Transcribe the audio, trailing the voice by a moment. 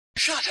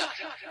Shut up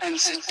and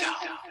sit down.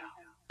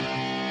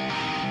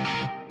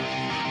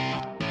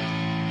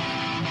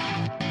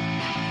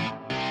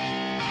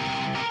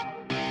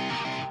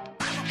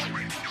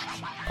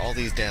 All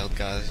these dialed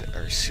guys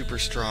are super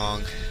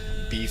strong,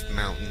 beef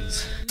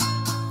mountains.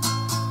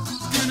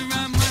 Gonna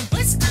ride my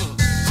bicycle,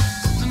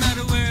 no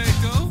matter where I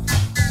go.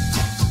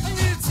 I'm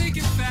gonna take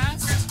it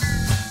fast,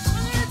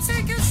 I'm gonna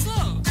take it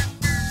slow.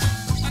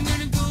 I'm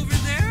gonna go over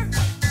there,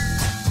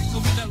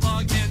 over that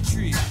log and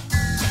tree.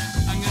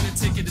 I'm gonna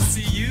take it to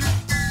see you,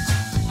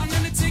 I'm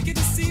gonna take it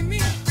to see me.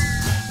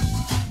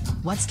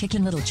 What's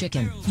kicking, little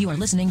chicken? You are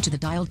listening to the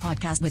Dialed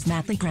Podcast with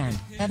Matt Lee Grand,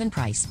 Evan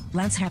Price,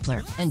 Lance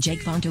Hepler, and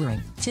Jake Von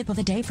Turing. Tip of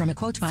the day from a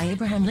quote by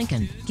Abraham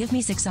Lincoln. Give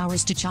me 6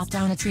 hours to chop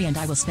down a tree and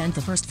I will spend the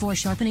first 4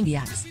 sharpening the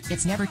axe.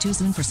 It's never too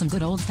soon for some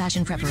good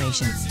old-fashioned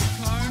preparation.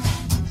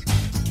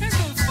 Can't go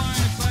far on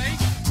a bike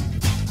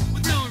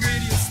with no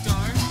radio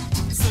star.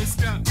 So I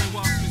strapped my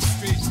Walkman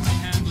straight to my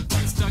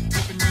handlebars, duct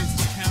tape and roads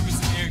with cameras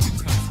and air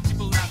guitars.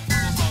 People laugh,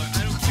 people holler.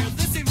 I don't care.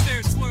 This ain't fair.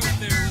 It's worth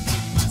there with the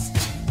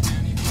Mustang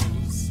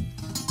pantyhose.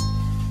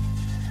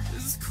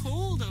 This is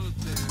cold out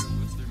there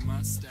with their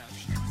mustaches.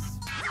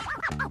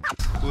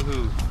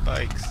 Woohoo,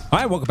 bikes. All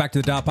right, welcome back to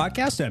the Dial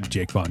Podcast. I'm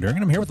Jake Von During,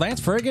 and I'm here with Lance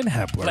friggin'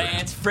 Hepler.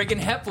 Lance friggin'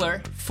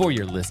 Hepler. For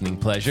your listening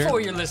pleasure. For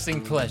your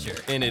listening pleasure.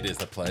 And it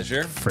is a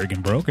pleasure.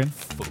 Friggin' broken.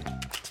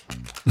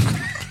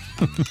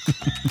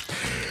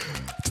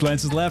 To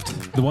Lance's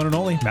left, the one and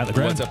only Matt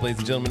LeGrand. What's up, ladies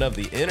and gentlemen of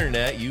the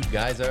internet? You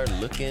guys are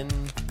looking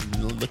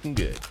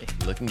good.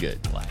 Looking good.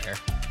 Liar.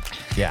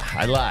 Yeah,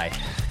 I lie.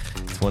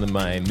 It's one of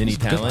my many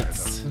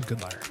talents.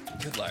 Good liar.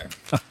 Good liar.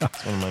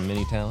 It's one of my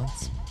many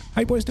talents.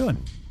 How you boys doing?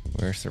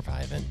 We're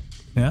surviving.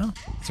 Yeah?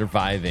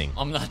 Surviving.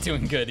 I'm not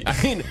doing good.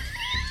 I mean,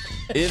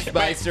 if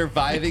by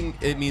surviving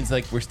it means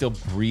like we're still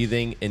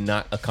breathing and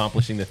not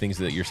accomplishing the things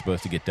that you're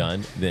supposed to get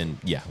done, then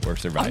yeah, we're I'm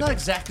surviving. not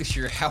exactly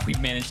sure how we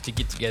managed to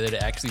get together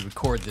to actually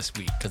record this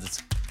week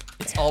because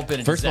it's all been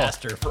a First of all-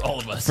 disaster for all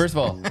of us. First of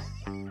all,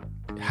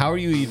 how are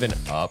you even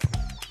up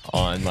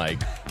on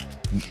like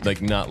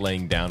not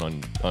laying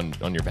down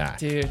on your back?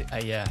 Dude,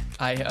 I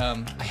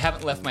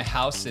haven't left my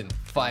house in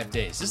 5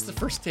 days. This is the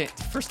first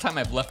time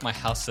I've left my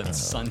house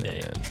since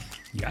Sunday. Man.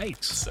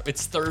 Yikes. So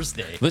it's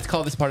Thursday. Let's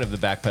call this part of the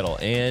back pedal.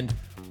 And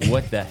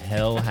what the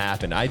hell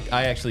happened? I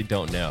actually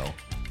don't know.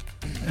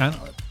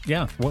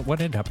 Yeah, what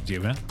did happen to you,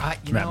 man?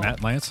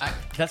 Matt, Lance?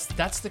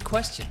 That's the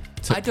question.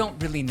 I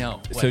don't really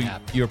know what So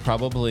happened. you're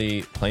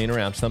probably playing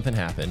around. Something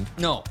happened.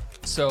 No.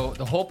 So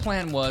the whole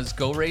plan was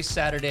go race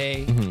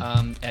Saturday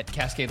at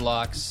Cascade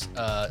Locks,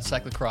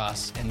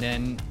 cyclocross, and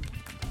then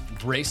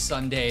race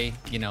Sunday.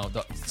 You know,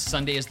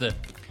 Sunday is the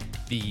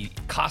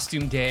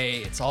costume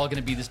day. It's all going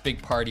to be this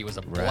big party. It was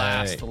a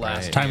blast the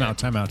last right. Time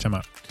out.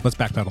 Let's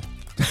backpedal.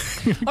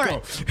 All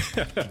right.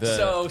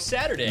 So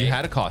Saturday. You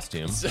had a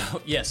costume. So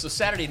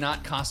Saturday,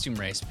 not costume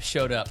race,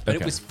 showed up, but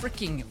Okay. it was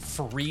freaking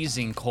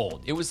freezing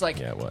cold. It was like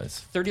Yeah, it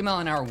was.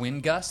 30-mile-an-hour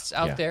wind gusts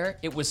out Yeah. there.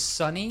 It was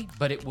sunny,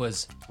 but it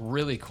was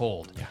really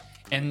cold. Yeah.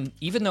 And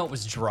even though it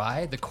was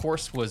dry, the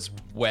course was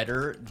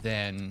wetter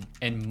and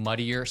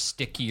muddier,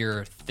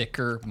 stickier,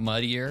 thicker,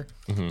 muddier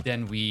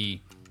than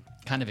we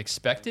kind of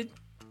expected.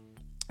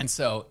 And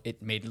so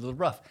it made it a little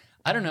rough.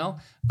 I don't know.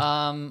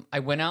 I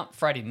went out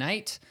Friday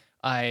night.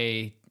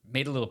 I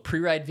made a little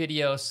pre-ride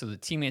video so the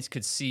teammates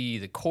could see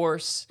the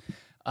course.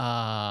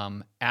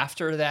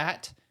 After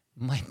that,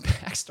 my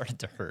back started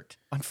to hurt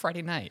on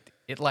Friday night.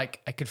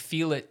 I could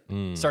feel it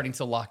starting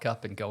to lock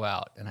up and go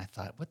out. And I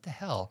thought, what the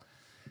hell?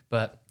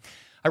 But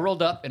I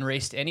rolled up and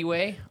raced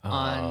anyway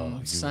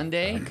on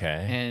Sunday.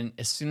 okay. And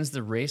as soon as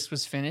the race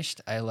was finished,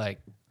 I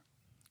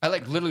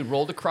literally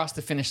rolled across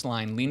the finish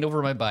line, leaned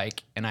over my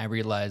bike, and I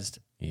realized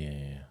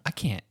Yeah.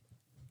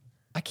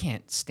 I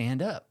can't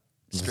stand up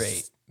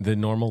straight. The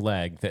normal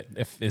leg that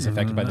is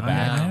affected by the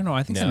back. I don't know.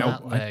 I think No. I know.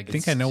 Not I leg. think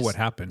It's I know just- what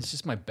happened. It's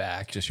just my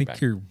back. I think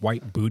your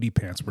white booty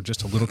pants were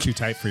just a little too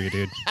tight for you,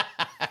 dude.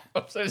 I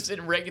was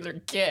in regular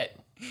kit.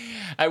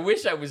 I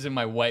wish I was in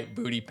my white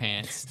booty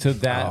pants. So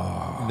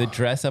that the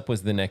dress up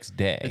was the next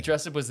day. The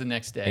dress up was the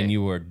next day. and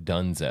you were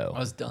dunzo. I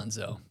was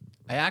donezo.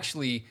 I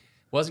actually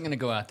wasn't going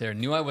to go out there.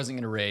 Knew I wasn't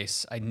going to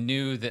race. I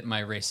knew that my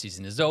race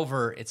season is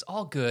over. It's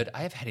all good.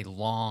 I have had a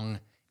long,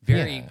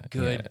 very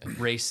good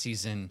race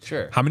season.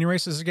 Sure. How many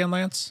races again,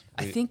 Lance?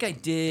 I think I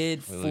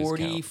did lose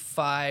count.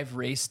 45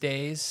 race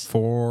days.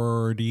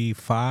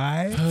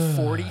 45?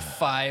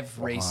 45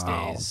 race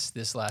days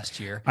this last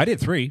year. I did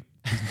 3.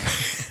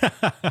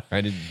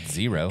 I did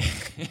 0.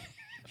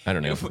 I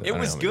don't know. It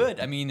was good.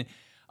 I mean,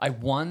 I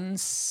won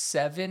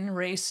 7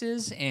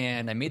 races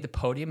and I made the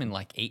podium in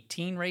like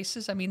 18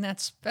 races. I mean,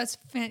 that's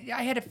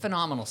I had a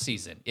phenomenal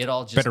season. It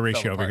all just Better fell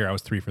ratio over apart. here. I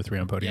was 3 for 3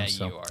 on podiums. Yeah,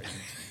 so. you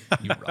are.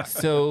 You rock.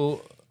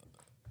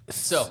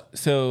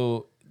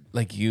 So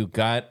like you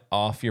got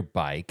off your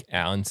bike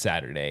on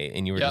Saturday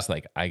and you were Yep. just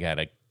like, I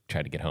gotta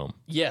try to get home.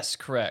 Yes,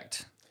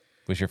 correct.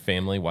 Was your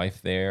family,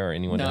 wife there, or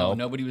anyone to No, help?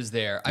 nobody was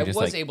there. I just,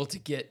 was like- able to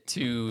get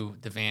to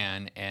the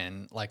van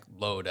and like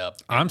load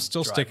up. I'm and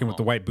still drive sticking with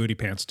the home. white booty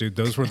pants, dude.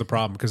 Those were the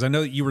problem because I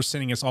know that you were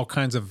sending us all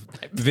kinds of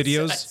I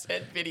videos.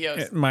 said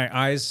videos. My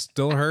eyes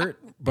still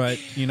hurt, but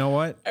you know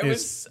what? I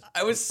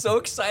was so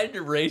excited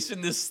to race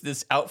in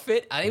this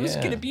outfit. It was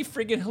Yeah. gonna be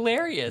friggin'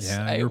 hilarious.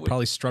 Yeah, you were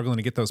probably struggling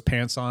to get those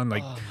pants on,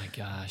 like Oh my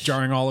gosh.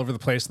 jarring all over the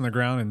place on the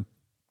ground, and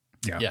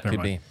Yeah. never Could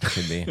mind. be.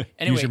 Could be.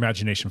 Anyway, Use your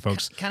imagination,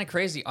 folks. kind of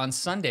crazy on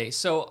Sunday.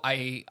 So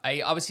I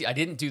obviously I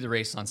didn't do the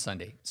race on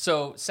Sunday.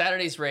 So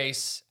Saturday's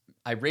race,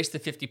 I raced the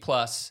 50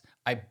 plus.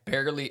 I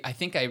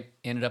think I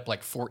ended up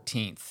like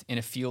 14th in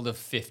a field of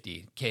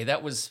 50. Okay,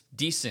 that was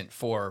decent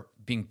for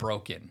being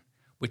broken,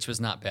 which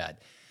was not bad.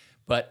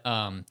 But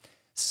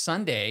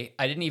Sunday,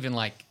 I didn't even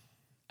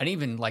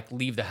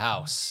leave the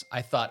house.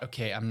 I thought,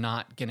 okay, I'm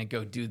not gonna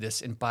go do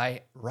this. And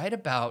by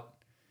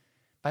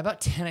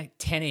about 10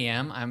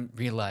 a.m., I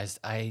realized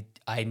I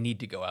need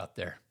to go out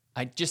there.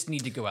 I just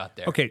need to go out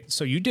there. Okay,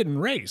 so you didn't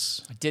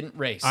race. I didn't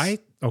race. I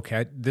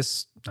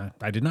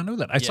did not know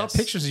that. I saw Yes.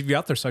 pictures of you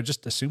out there, so I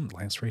just assued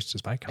Lance raced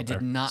his bike out I there.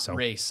 did not So,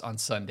 race on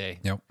Sunday.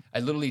 Nope. I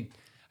literally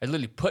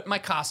put my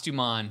costume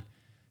on,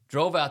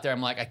 drove out there.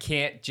 I'm like, I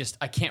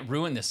can't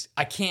ruin this.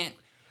 I can't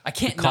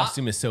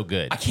Costume is so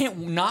good. I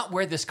can't not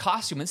wear this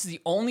costume. This is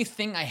the only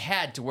thing I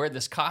had to wear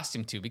this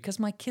costume to because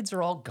my kids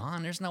are all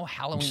gone. There's no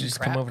Halloween just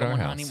crap come over to our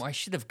going on house. anymore. I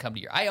should have come to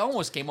here. I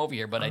almost came over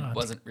here, but I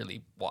wasn't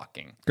really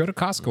walking. Go to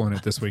Costco in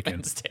it this weekend.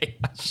 Wednesday,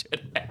 I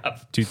should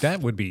have. Dude,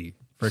 that would be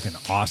freaking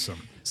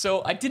awesome.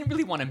 So I didn't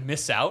really want to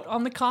miss out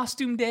on the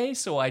costume day,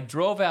 so I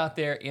drove out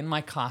there in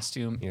my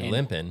costume. You're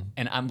limping.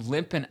 And I'm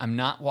limping. I'm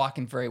not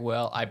walking very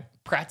well. I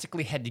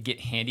practically had to get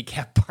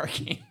handicap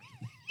parking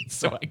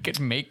so I could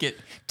make it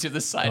to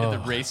the side of the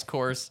race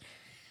course.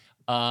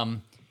 But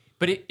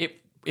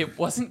it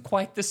wasn't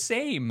quite the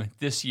same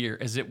this year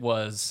as it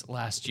was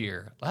last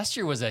year. Last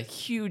year was a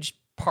huge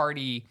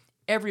party,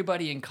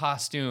 everybody in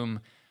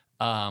costume,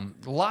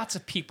 lots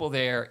of people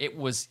there. It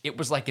was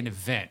like an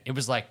event. It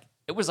was like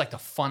the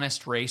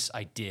funnest race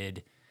I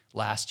did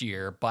last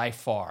year by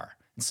far.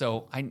 And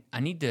so I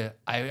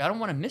don't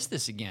want to miss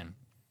this again.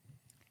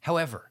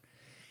 However,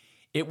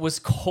 it was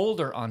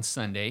colder on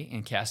Sunday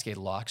in Cascade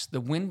Locks. The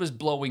wind was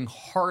blowing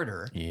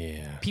harder.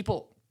 Yeah.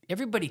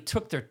 Everybody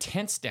took their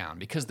tents down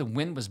because the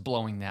wind was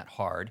blowing that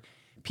hard.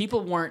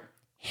 People weren't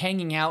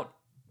hanging out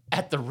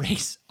at the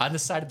race, on the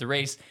side of the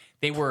race.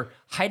 They were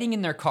hiding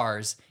in their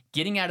cars,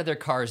 getting out of their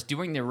cars,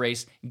 doing their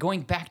race,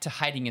 going back to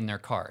hiding in their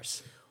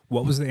cars.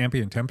 What was the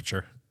ambient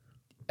temperature?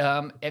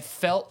 It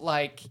felt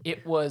like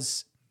it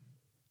was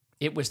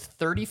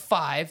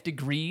 35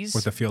 degrees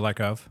With the feel like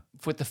of?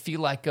 with the feel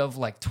like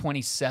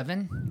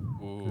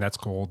 27. That's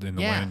cold in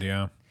the Yeah. wind,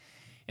 yeah.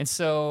 And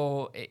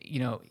so,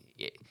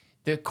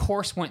 the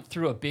course went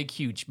through a big,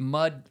 huge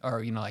mud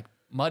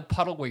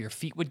puddle where your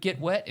feet would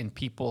get wet, and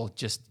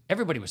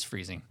everybody was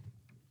freezing.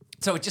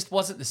 So it just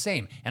wasn't the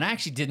same. And I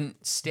actually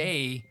didn't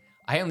stay.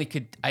 I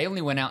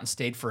only went out and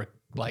stayed for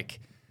like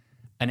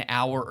an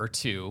hour or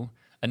two,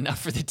 enough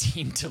for the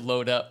team to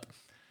load up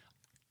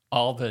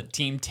all the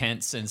team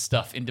tents and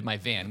stuff into my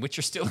van, which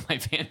are still in my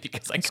van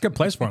because It's a good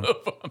place for him.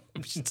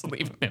 I'm just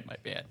leave them in my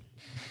van.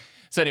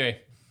 So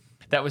anyway,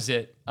 that was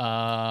it.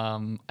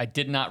 I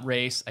did not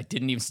race. I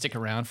didn't even stick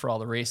around for all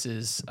the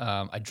races.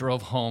 I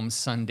drove home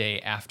Sunday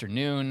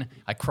afternoon.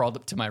 I crawled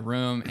up to my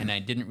room, and I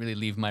didn't really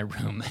leave my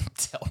room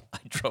until I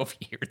drove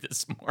here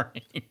this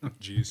morning.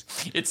 Jeez.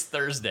 It's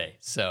Thursday,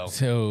 so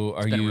So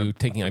are been a you rough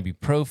taking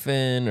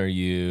ibuprofen? Are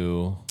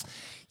you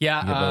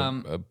yeah.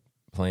 have a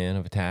plan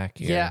of attack?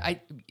 Yeah,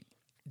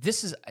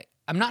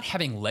 I'm not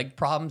having leg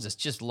problems. It's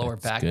just lower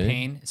That's back good.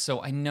 pain.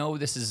 So I know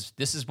this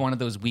is one of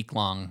those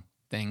week-long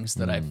things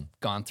that I've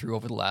gone through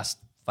over the last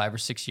 5 or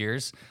 6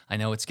 years. I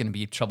know it's going to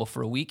be trouble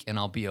for a week, and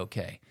I'll be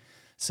okay.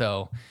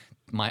 So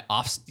my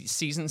off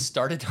season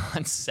started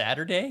on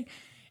Saturday,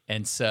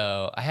 and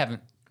so I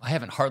haven't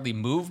hardly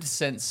moved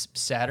since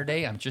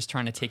Saturday. I'm just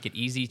trying to take it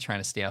easy, trying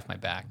to stay off my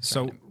back.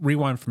 So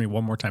rewind for me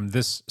one more time.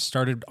 This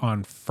started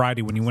on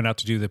Friday when you went out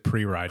to do the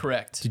pre-ride.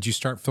 Correct. Did you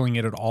start feeling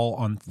it at all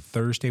on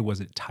Thursday? Was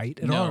it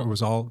tight at No. all? Or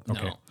was all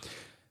okay?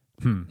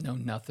 No,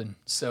 nothing.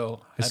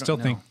 So I still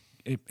don't know.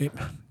 think it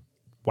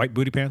white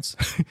booty pants,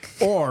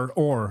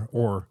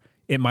 or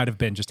it might have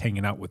been just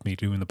hanging out with me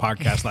doing the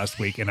podcast last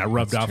week, and I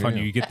rubbed off on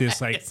you. You get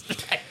this like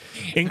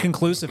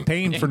inconclusive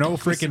pain for no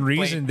freaking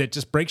reason that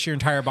just breaks your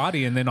entire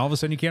body, and then all of a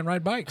sudden you can't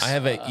ride bikes. I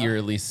have an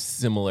eerily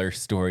similar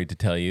story to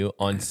tell you.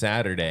 On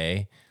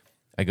Saturday,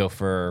 I go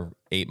for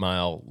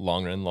 8-mile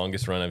long run,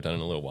 longest run I've done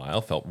in a little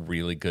while. Felt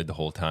really good the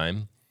whole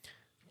time.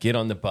 Get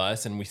on the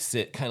bus, and we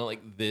sit kind of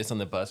like this on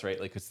the bus, right?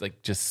 Like it's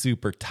like just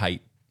super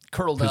tight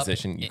curled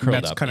position. up. You curled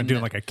That's up. kind of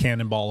doing like a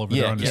cannonball over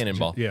there. Yeah, On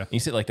cannonball. Yeah. And you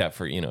sit like that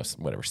for,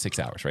 whatever, 6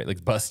 hours, right? Like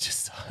the bus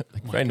just,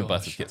 like riding the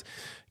bus with kids.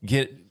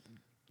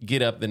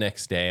 Get up the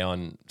next day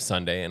on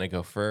Sunday, and I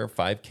go for a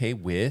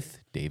 5K with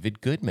David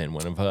Goodman,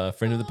 one of a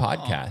friend of the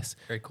podcast.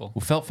 Very cool. Who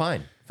felt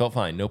fine,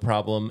 no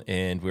problem.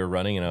 And we were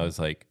running, and I was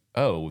like,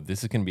 oh,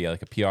 this is going to be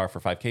like a PR for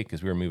 5K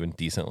because we were moving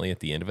decently at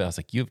the end of it. I was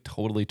like, you have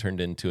totally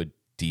turned into a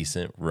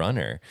decent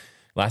runner.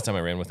 Last time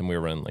I ran with him, we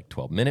were running like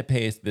 12-minute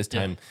pace. This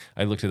time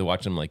I looked at the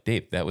watch and I'm like,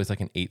 Dave, that was like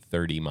an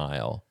 8:30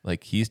 mile.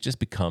 Like he's just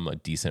become a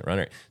decent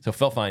runner. So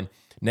felt fine.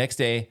 Next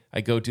day,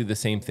 I go do the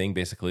same thing,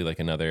 basically like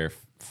another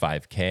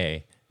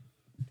 5K.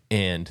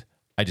 And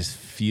I just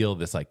feel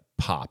this like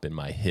pop in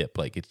my hip.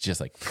 Like it's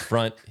just like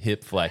front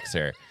hip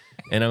flexor.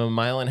 And I'm a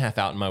mile and a half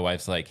out and my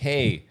wife's like,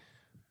 hey,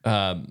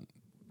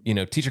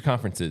 teacher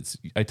conferences.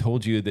 I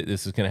told you that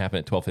this was going to happen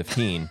at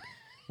 12:15.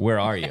 Where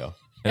are you?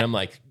 And I'm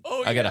like,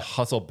 I got to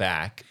hustle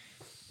back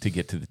to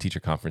get to the teacher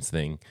conference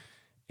thing.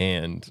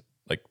 And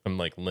like, I'm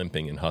like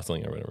limping and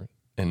hustling or whatever.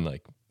 And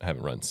like, I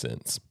haven't run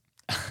since.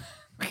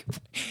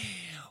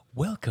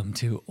 Welcome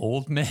to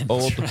Old Man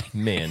Old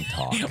Man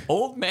Talk.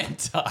 Old Man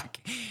Talk.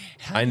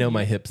 I know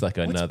my hip's like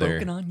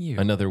broken on you?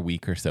 another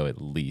week or so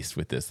at least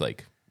with this,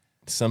 like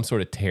some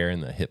sort of tear in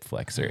the hip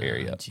flexor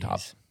area up top.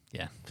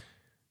 Yeah.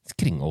 It's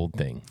getting old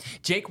thing.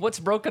 Jake, what's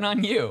broken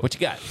on you? What you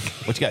got?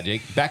 What you got,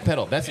 Jake?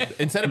 Backpedal. That's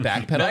instead of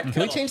backpedal.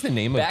 Can we change the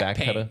name of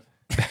backpedal?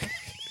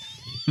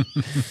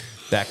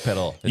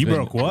 Backpedal. You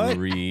broke what?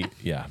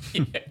 Yeah.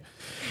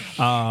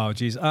 Oh,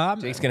 geez.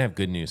 Jake's gonna have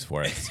good news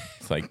for us.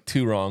 It's like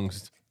 2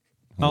 wrongs,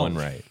 1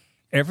 right.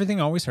 Everything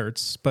always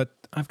hurts, but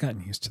I've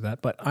gotten used to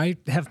that. But I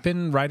have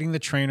been riding the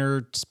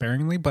trainer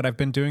sparingly, but I've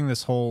been doing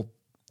this whole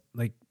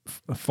like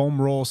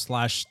foam roll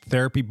 /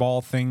 therapy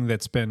ball thing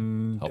that's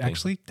been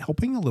actually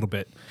helping a little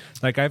bit.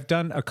 Like I've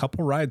done a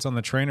couple rides on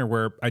the trainer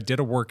where I did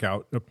a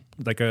workout,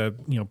 like a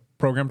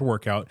programmed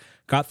workout,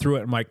 got through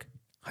it. I'm like,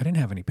 I didn't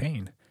have any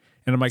pain.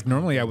 And I'm like,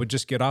 normally I would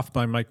just get off,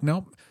 but I'm like,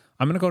 nope,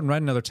 I'm going to go and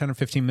ride another 10 or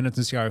 15 minutes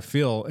and see how I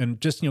feel and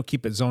just,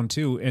 keep it zone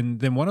 2. And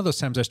then one of those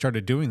times I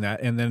started doing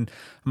that. And then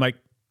I'm like,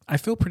 I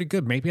feel pretty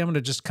good. Maybe I'm going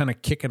to just kind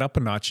of kick it up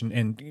a notch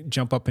and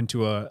jump up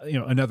into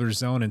another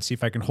zone and see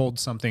if I can hold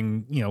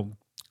something,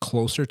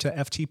 closer to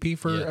FTP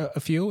for a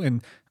few.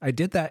 And I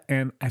did that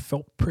and I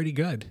felt pretty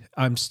good.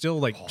 I'm still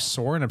like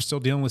sore and I'm still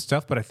dealing with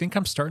stuff, but I think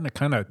I'm starting to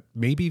kind of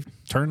maybe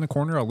turn the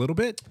corner a little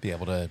bit. Be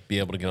able to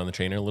get on the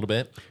trainer a little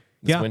bit.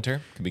 This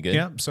winter could be good.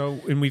 Yeah.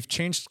 So, and we've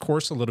changed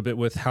course a little bit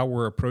with how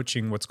we're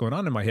approaching what's going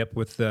on in my hip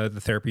with the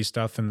therapy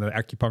stuff and the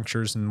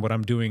acupunctures and what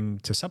I'm doing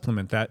to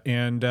supplement that.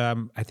 And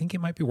I think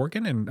it might be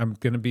working. And I'm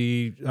going to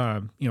be,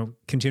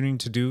 continuing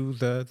to do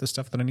the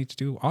stuff that I need to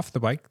do off the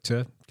bike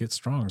to get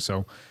strong.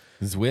 So,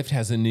 Zwift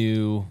has a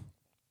new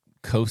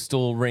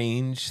coastal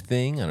range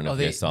thing. I don't know if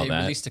you guys saw that. They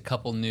released a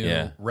couple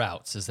new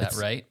routes. Is that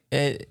right?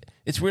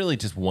 It's really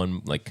just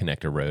one like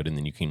connector road, and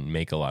then you can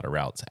make a lot of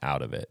routes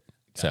out of it.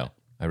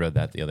 I rode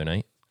that the other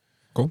night.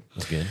 Cool.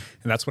 That's good.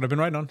 And that's what I've been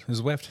riding on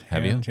is Zwift.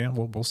 Have you? Yeah,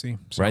 we'll see.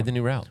 So, ride the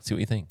new route. See what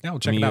you think. Yeah, we'll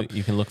check it out.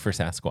 You can look for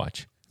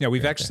Sasquatch. Yeah,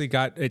 we've actually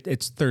got it.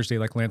 It's Thursday,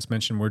 like Lance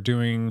mentioned. We're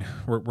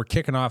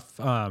kicking off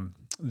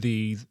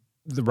the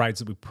rides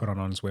that we put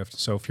on Zwift.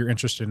 So if you're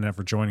interested in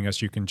ever joining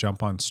us, you can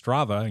jump on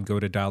Strava and go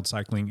to Dialed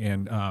Cycling.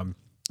 And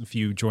if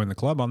you join the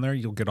club on there,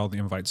 you'll get all the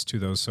invites to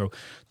those. So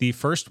the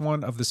first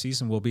one of the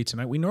season will be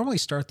tonight. We normally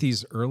start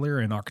these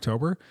earlier in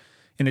October.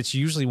 And it's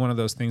usually one of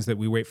those things that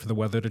we wait for the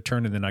weather to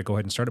turn and then I go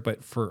ahead and start it.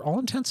 But for all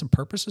intents and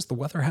purposes, the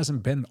weather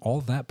hasn't been all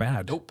that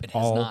bad. Nope, it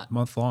has all not.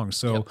 month long.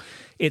 So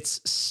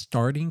it's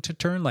starting to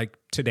turn. Like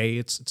today,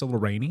 it's a little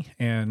rainy.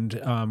 And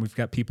we've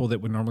got people that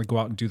would normally go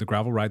out and do the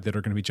gravel ride that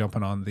are going to be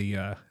jumping on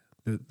the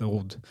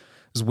old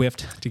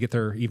Zwift to get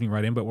their evening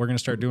ride in. But we're going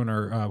to start doing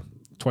our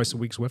twice a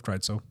week Zwift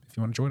ride. So if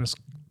you want to join us,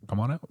 come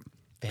on out.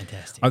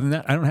 Fantastic. Other than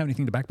that, I don't have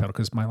anything to backpedal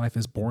because my life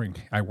is boring.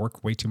 I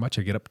work way too much.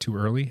 I get up too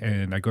early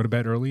and I go to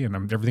bed early and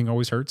everything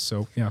always hurts.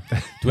 So yeah,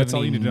 that's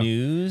all you need to know.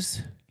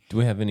 News? Do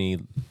we have any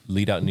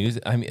lead out news?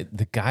 I mean,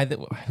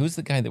 who's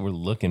the guy that we're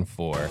looking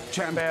for?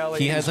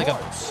 He has like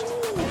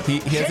he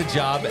has a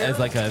job as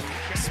like a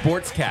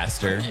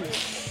sportscaster.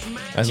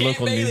 As Jay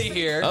local Bailey news.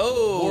 here,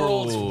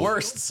 world's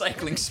worst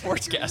cycling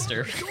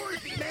sportscaster.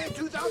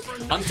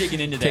 I'm digging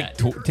into that.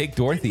 Take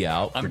Dorothy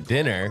out for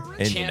dinner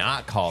and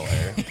not call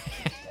her.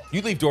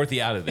 You leave Dorothy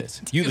out of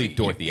this. You leave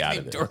Dorothy out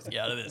of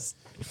this.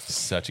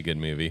 Such a good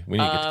movie. We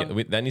need to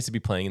get that needs to be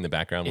playing in the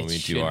background when we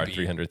do our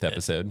 300th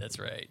episode. That's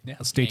right. Yeah,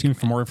 stay tuned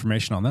for more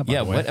information on that. By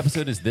the way. What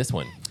episode is this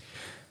one?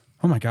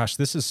 Oh my gosh,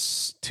 this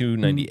is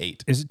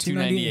 298. Is it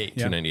 298?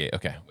 298.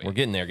 Okay, we're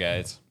getting there,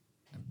 guys.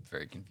 I'm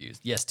very confused.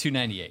 Yes,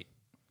 298.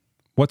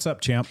 What's up,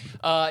 Champ?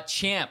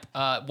 Champ,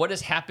 what has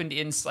happened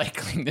in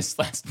cycling this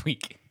last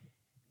week?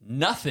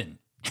 Nothing.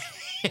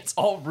 It's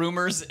all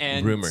rumors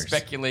and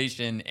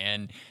speculation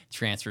and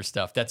transfer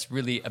stuff. That's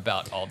really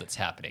about all that's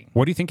happening.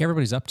 What do you think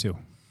everybody's up to?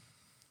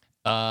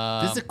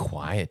 This is a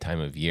quiet time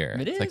of year.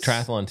 It is. It's like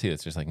triathlon too.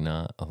 It's just like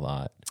not a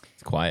lot.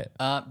 It's quiet.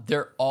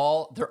 They're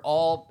all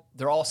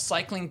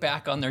cycling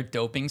back on their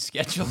doping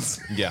schedules.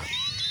 Yeah.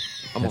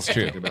 I'm also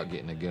thinking about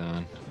getting a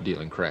gun,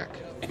 dealing crack,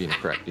 being a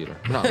crack dealer.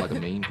 Not like a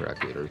mean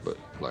crack dealer, but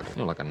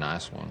like a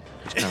nice one.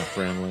 Just kind of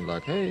friendly,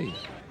 like, hey,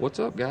 what's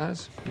up,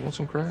 guys? You want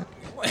some crack?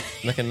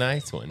 Like a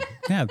nice one.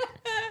 Yeah.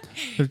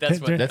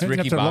 That's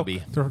Ricky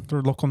Bobby. They're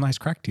a local nice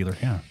crack dealer,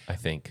 yeah. I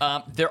think.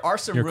 There are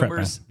some You're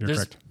rumors. Correct, man. You're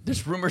correct.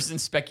 There's rumors and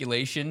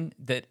speculation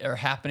that are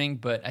happening,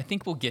 but I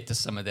think we'll get to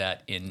some of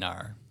that in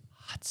our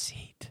hot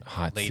seat.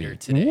 Hot later seat.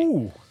 today.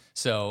 Ooh.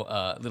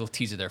 So little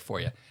teaser there for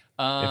you.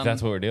 If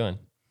that's what we're doing.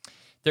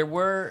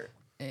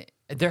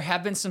 There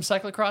have been some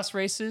cyclocross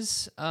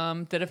races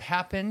that have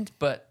happened,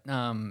 but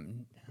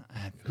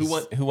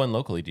Who won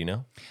locally? Do you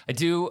know? I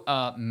do.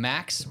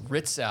 Max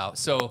Ritzau.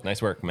 So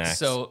Nice work, Max.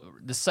 So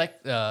the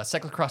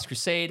Cyclocross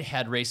Crusade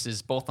had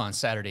races both on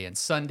Saturday and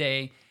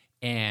Sunday,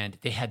 and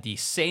they had the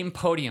same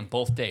podium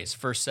both days,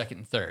 first, second,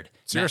 and third.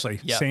 Seriously,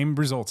 Yep. same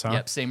results, huh?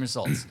 Yep, same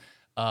results.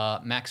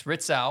 Max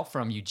Ritzau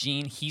from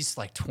Eugene, he's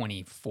like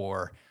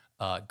 24,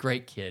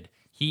 great kid.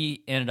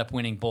 He ended up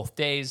winning both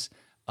days.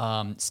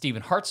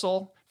 Steven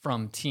Hartzell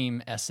from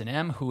Team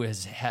S&M, who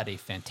has had a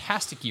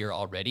fantastic year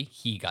already.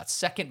 He got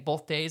second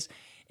both days.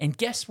 And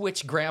guess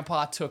which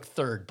grandpa took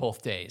third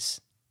both days?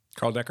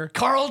 Carl Decker?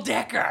 Carl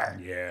Decker.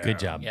 Yeah. Good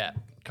job. Yeah,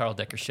 Carl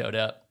Decker showed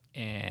up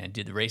and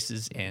did the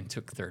races and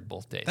took third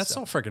both days. That's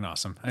so so freaking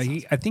awesome.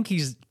 I think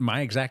he's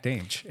my exact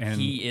age. And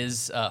he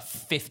is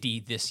 50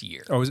 this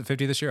year. Oh, is it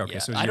 50 this year? Okay, Yeah,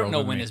 so I you're don't know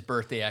older than when me. his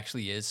birthday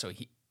actually is. So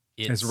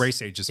His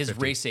race age is his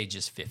 50. race age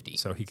is 50.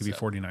 So he could be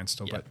 49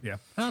 still, yeah. but yeah.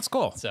 Oh, that's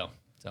cool. So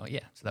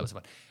that was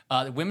fun.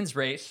 The women's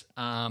race,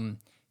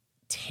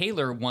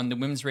 Taylor won the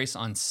women's race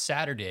on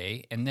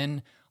Saturday, and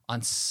then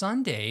on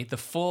Sunday, the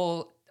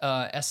full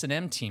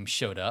S&M team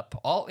showed up,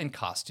 all in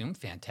costume,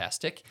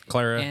 fantastic.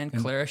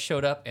 Clara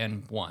showed up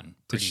and won.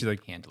 Did she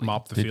like handily.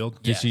 mop the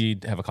field? Did she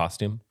have a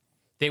costume?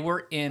 They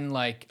were in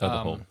like The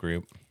whole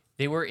group.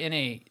 They were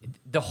in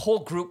the whole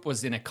group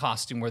was in a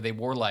costume where they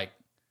wore like,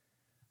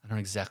 I don't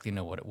exactly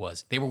know what it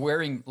was. They were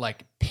wearing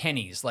like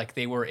pennies, like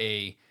they were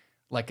a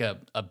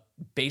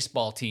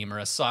baseball team or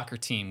a soccer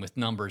team with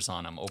numbers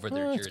on them over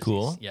their jerseys.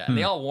 cool. Yeah, and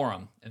they all wore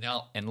them, and they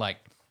all in like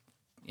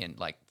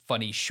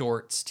funny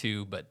shorts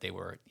too. But they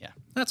were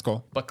That's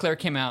cool. But Claire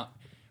came out,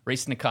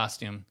 raced in a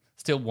costume,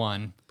 still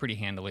won pretty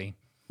handily.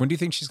 When do you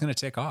think she's going to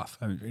take off?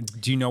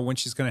 Do you know when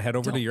she's going to head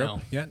over to Don't Europe?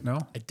 know. Yeah, no?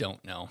 I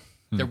don't know.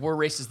 There were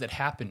races that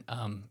happened.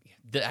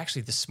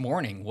 Actually, this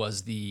morning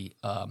was the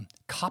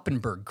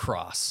Koppenberg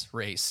Cross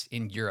race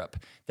in Europe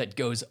that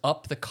goes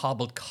up the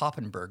cobbled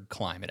Koppenberg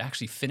climb. It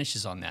actually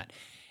finishes on that.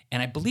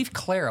 And I believe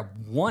Clara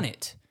won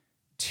it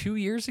 2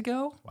 years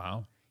ago.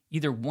 Wow.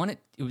 Either won it,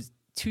 it was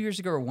 2 years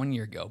ago or 1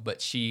 year ago,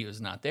 but she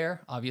was not there,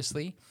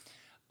 obviously.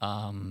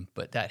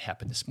 But that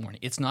happened this morning.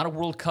 It's not a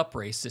World Cup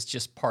race. It's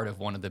just part of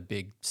one of the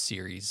big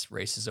series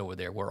races over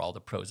there where all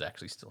the pros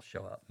actually still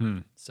show up.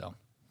 So,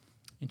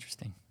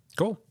 interesting.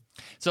 Cool.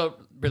 So,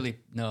 really,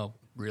 no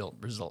real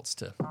results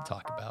to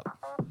talk about.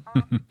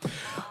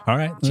 All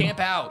right. Champ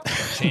out.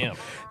 Champ.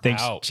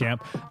 Thanks, Out.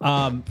 champ.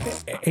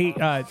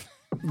 Hey,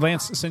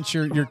 Lance, since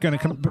you're going to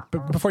come,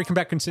 before you come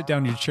back and sit down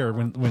in your chair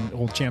when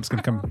old champ's going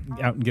to come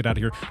out and get out of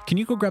here, can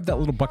you go grab that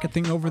little bucket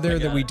thing over there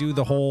that we do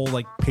the whole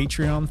like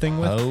Patreon thing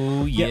with?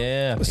 Oh,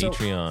 yeah. So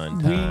Patreon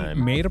we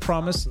time. made a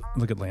promise.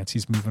 Look at Lance.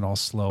 He's moving all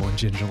slow and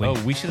gingerly.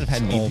 Oh, we should have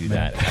had me Old do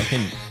man.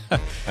 that.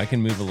 I can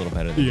move a little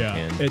better than you Yeah,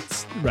 can.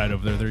 it's right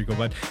over there. There you go,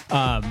 bud.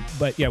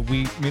 But yeah,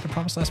 we made a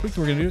promise last week that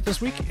we're going to do it this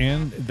week,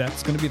 and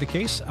that's going to be the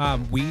case.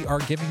 We are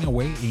giving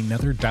away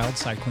another Dialed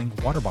Cycling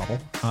water bottle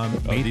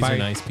made these by are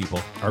nice people.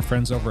 our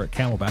friends over at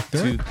Camelback.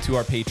 They're To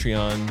our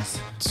Patreons.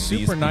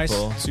 super these nice,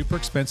 people- super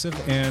expensive,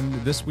 and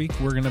this week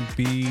we're going to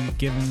be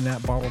giving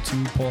that bottle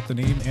to pull up the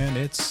name, and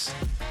it's.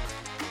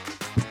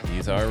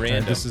 These are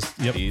random. this is-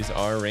 yep. These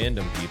are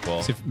random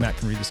people. See if Matt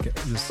can read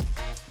this.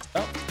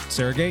 Oh,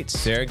 Sarah Gates.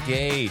 Sarah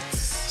Gates.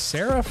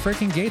 Sarah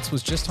freaking Gates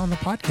was just on the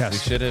podcast. We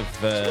should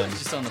have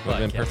just on the would have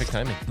been podcast. perfect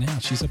timing. Yeah,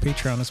 she's a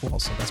Patreon as well,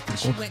 so that's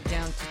pretty She cool. went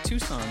down to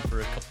Tucson for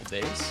a couple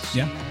days. She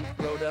Yeah.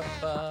 rode up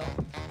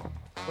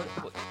what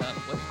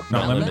Mount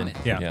Mount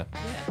Lemmon. Yeah. Yeah.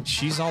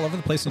 She's all over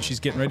the place, and she's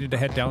getting ready to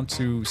head down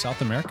to South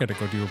America to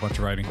go do a bunch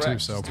of riding Correct. too.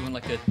 So She's doing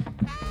like a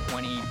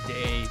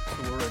 20-day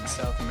tour in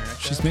South America.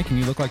 she's making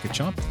you look like a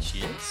chump. She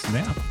is.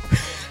 Yeah.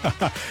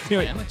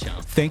 Anyway, I'm a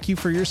chump. thank you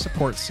for your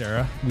support,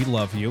 Sarah. We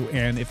love you.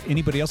 And if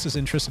anybody else is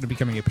interested in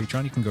becoming a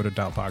Patreon, you can go to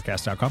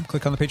dialpodcast.com,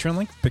 click on the Patreon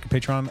link, pick a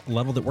Patreon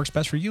level that works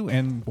best for you,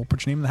 and we'll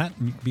put your name in the hat,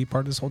 and you can be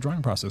part of this whole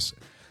drawing process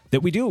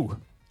that we do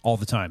all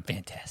the time.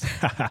 Fantastic.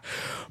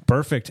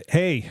 Perfect.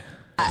 Hey,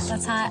 That's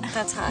hot.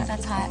 That's hot.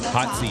 That's hot. That's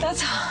Hot seat.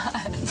 That's hot.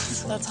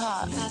 That's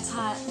hot. That's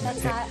hot.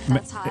 That's hot.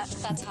 That's hot.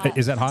 That's hot.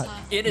 is that hot?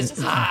 It is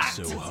hot.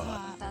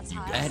 That's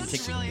hot. I had to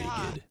take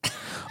the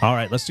All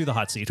right, let's do the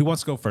hot seat. Who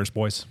wants to go first,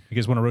 boys? You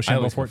guys want to Roshan I go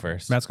always for go it?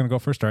 first. Matt's going to go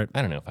first. All right.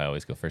 I don't know if I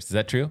always go first. Is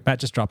that true? Matt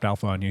just dropped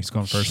alpha on you. He's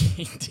going first.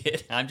 He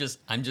did. I'm just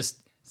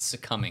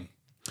succumbing.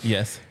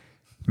 Yes.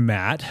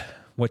 Matt,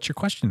 what's your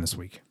question this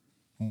week?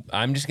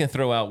 I'm just going to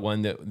throw out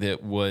one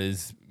that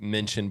was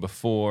mentioned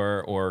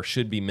before or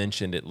should be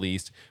mentioned at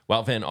least.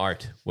 Wout van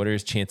Aert, what are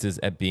his chances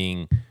at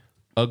being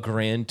a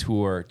Grand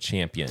Tour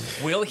champion?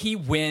 Will he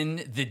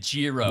win the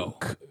Giro?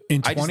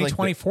 In I just like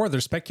 2024,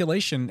 there's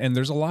speculation, and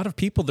there's a lot of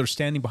people that are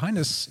standing behind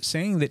us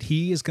saying that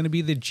he is going to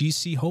be the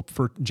GC hope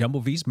for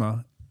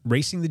Jumbo-Visma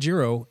racing the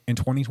Giro in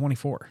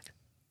 2024.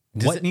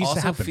 Does what it needs also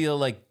to happen? feel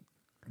like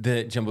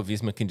the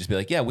Jumbo-Visma can just be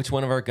like, yeah, which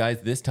one of our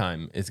guys this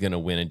time is going to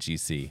win a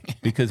GC?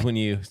 Because when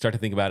you start to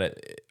think about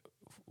it,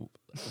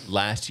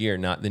 last year,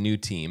 not the new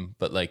team,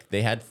 but like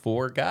they had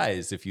 4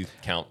 guys if you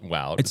count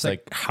Wout. It's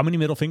like how many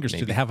middle fingers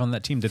do they have on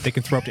that team that they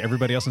can throw up to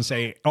everybody else and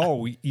say,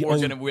 "Oh, We're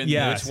gonna win.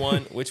 Yeah, which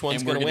one's And we're going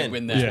to gonna win?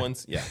 win that. Which Yeah.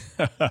 one's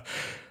yeah.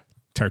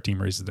 Our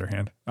team raises their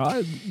hand.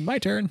 My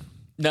turn.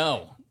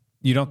 No.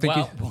 You don't think?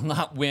 Wout will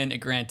not win a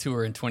Grand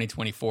Tour in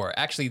 2024.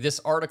 Actually,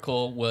 this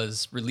article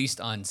was released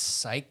on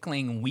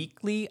Cycling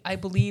Weekly, I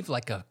believe,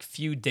 like a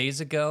few days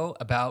ago,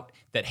 about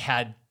that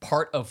had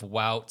part of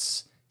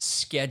Wout's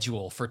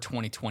schedule for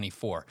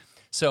 2024.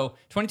 So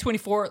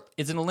 2024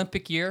 is an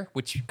Olympic year,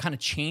 which kind of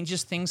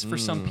changes things for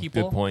some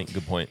people.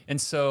 Good point.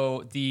 And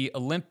so the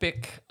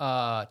Olympic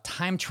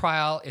time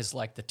trial is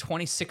like the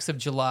 26th of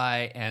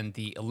July, and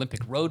the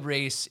Olympic road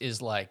race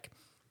is like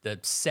the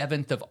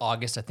 7th of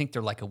August. I think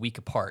they're like a week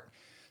apart.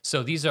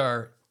 So these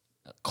are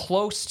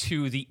close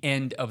to the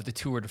end of the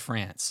Tour de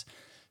France.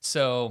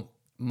 So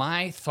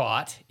my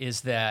thought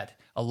is that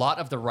a lot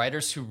of the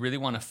riders who really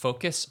want to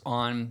focus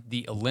on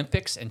the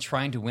Olympics and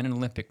trying to win an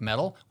Olympic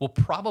medal will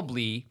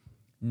probably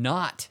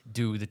not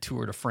do the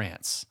Tour de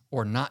France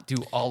or not do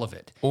all of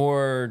it.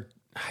 Or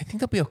I think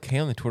they'll be okay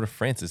on the Tour de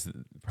France. Is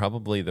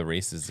probably the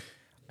races.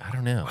 I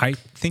don't know. I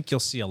think you'll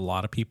see a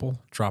lot of people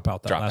drop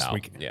out that last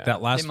week. Yeah.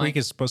 That last They might. week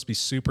is supposed to be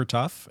super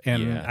tough.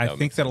 And Yeah, I that think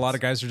makes that a lot sense.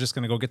 of guys are just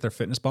going to go get their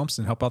fitness bumps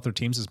and help out their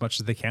teams as much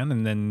as they can.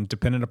 And then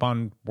depending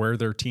upon where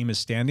their team is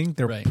standing,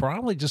 they're Right.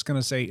 probably just going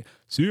to say,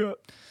 see ya.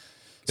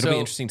 It'll So- be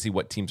interesting to see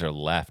what teams are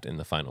left in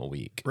the final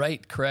week.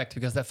 Right, correct,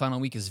 because that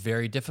final week is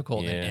very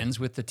difficult. It Yeah. ends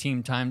with the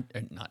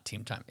not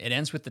team time. It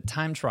ends with the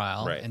time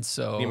trial. Right. And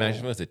so Can you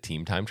imagine if it was a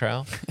team time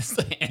trial? It's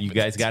the end You with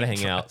guys the got to team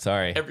hang trial. out.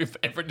 Sorry.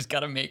 Everybody's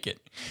got to make it.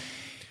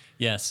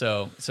 Yeah,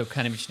 so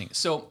kind of interesting.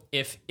 So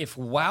if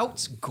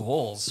Wout's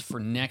goals for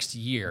next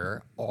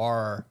year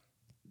are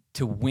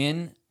to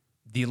win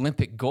the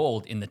Olympic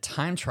gold in the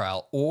time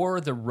trial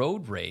or the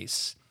road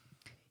race,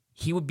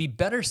 he would be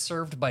better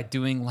served by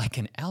doing like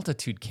an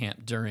altitude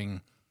camp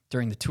during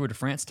the Tour de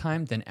France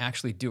time than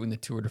actually doing the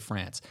Tour de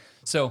France.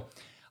 So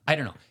I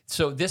don't know.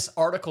 So this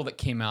article that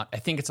came out, I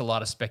think it's a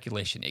lot of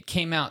speculation. It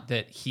came out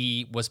that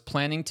he was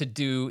planning to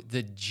do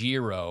the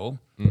Giro,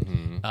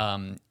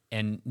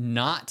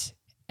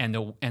 and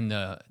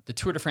the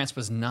Tour de France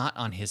was not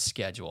on his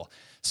schedule.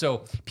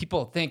 So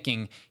people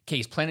thinking, okay,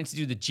 he's planning to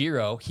do the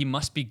Giro. He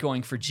must be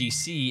going for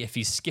GC if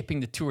he's skipping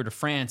the Tour de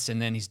France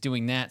and then he's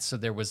doing that. So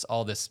there was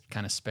all this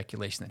kind of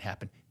speculation that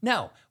happened.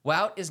 No,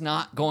 Wout is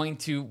not going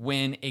to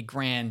win a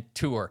Grand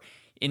Tour.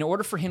 In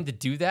order for him to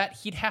do that,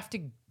 he'd have to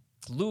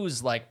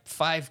lose like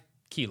 5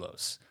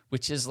 kilos,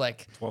 which is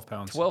like 12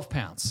 pounds. 12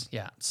 pounds,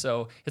 yeah.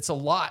 So it's a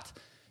lot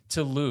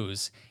to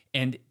lose.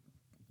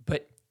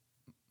 But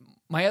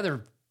my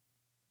other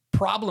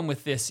problem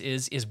with this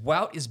is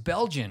Wout is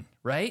Belgian,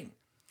 right?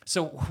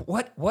 So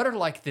what are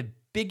like the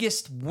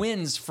biggest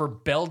wins for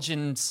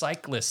Belgian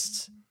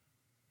cyclists?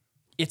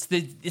 It's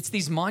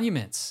these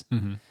monuments.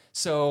 Mm-hmm.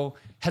 So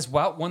has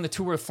Wout won the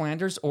Tour of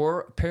Flanders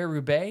or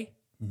Paris-Roubaix?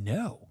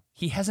 No.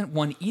 He hasn't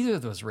won either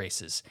of those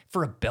races.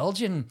 For a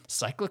Belgian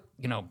cycling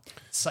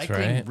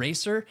right.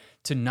 racer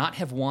to not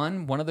have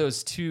won one of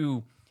those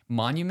 2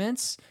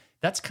 monuments,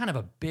 that's kind of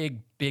a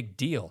big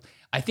deal.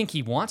 I think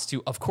he wants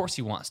to. Of course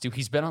he wants to.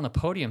 He's been on the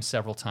podium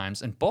several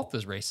times in both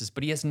those races,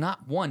 but he has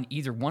not won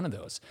either one of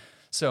those.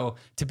 So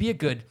to be a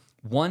good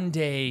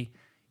one-day,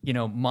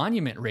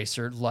 monument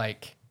racer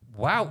like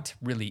Wout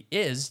really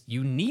is,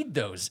 you need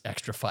those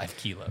extra 5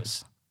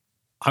 kilos.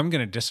 I'm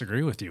going to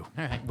disagree with you.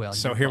 All right, well,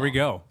 So you're here we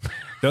wrong. go.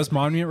 Those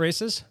monument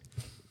races,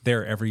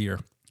 they're every year.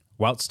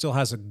 Wout still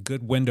has a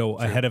good window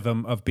ahead of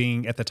him of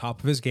being at the top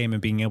of his game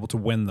and being able to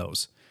win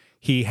those.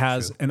 He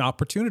has an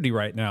opportunity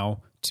right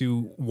now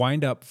to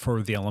wind up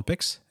for the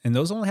Olympics, and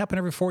those only happen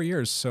every 4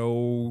 years.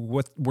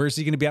 So where's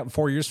he going to be at in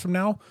 4 years from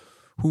now?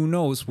 Who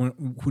knows? Who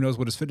knows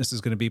what his fitness is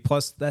going to be?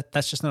 Plus,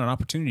 that's just not an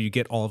opportunity you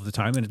get all of the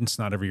time, and it's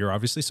not every year,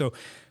 obviously. So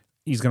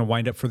he's going to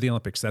wind up for the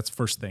Olympics. That's the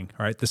first thing.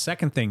 All right. The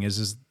second thing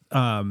is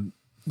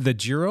the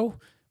Giro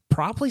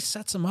probably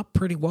sets him up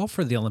pretty well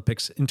for the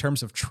Olympics in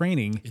terms of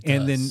training.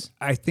 And then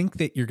I think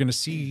that you're going to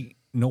see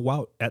no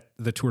Wout at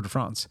the Tour de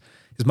France.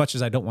 As much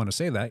as I don't want to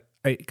say that,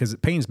 because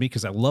it pains me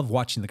because I love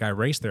watching the guy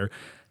race there.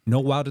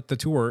 No Wout at the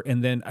Tour.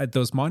 And then at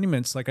those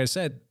monuments, like I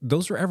said,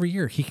 those are every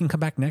year. He can come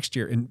back next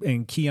year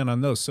and key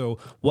on those. So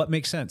what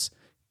makes sense?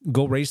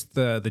 Go race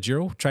the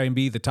Giro, try and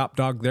be the top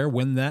dog there,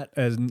 win that,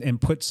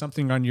 and put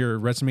something on your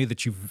resume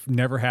that you've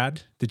never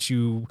had, that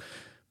you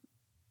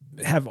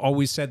have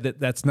always said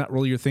that that's not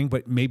really your thing,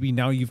 but maybe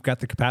now you've got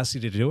the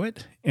capacity to do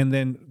it, and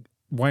then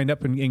wind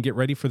up and get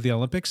ready for the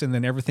Olympics. And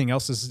then everything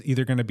else is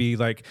either going to be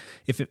like,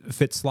 if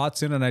it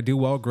slots in and I do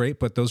well, great,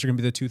 but those are going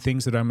to be the 2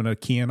 things that I'm going to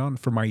key in on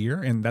for my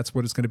year, and that's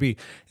what it's going to be.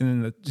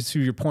 And then to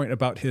your point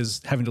about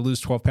his having to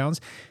lose 12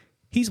 pounds,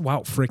 he's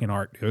Wout freaking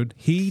Aert, dude.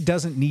 He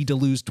doesn't need to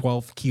lose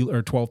 12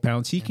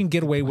 pounds. He can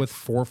get away with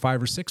 4,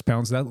 5, or 6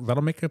 pounds.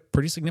 That'll make a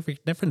pretty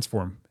significant difference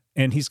for him.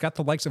 And he's got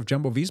the likes of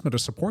Jumbo Visma to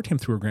support him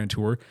through a Grand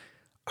Tour.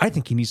 I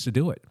think he needs to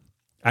do it.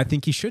 I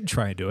think he should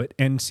try and do it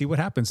and see what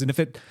happens. And if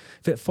it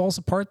falls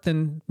apart,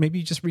 then maybe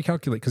you just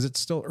recalculate because it's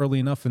still early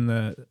enough in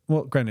the.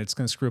 Well, granted, it's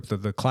going to screw up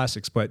the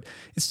classics, but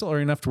it's still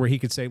early enough to where he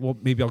could say, "Well,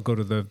 maybe I'll go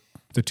to the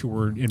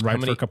tour and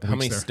ride for a couple How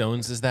weeks many there."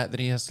 stones is that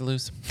he has to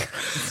lose?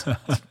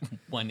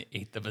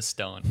 1/8 of a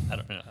stone. I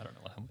don't know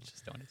how much a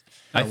stone is.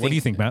 What do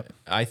you think, Matt?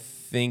 I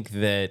think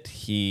that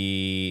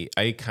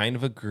I kind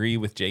of agree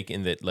with Jake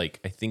in that, like,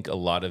 I think a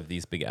lot of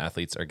these big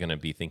athletes are going to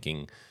be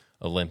thinking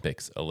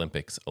Olympics.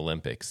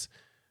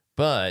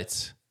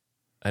 But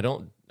I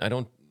don't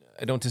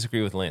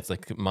disagree with Lance.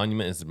 Like,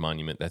 Monument is a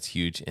Monument. That's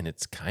huge. And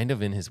it's kind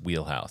of in his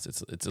wheelhouse.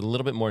 It's a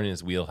little bit more in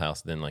his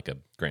wheelhouse than like a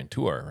Grand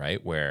Tour,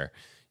 right? Where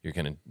you're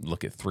going to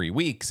look at 3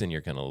 weeks and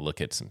you're going to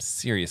look at some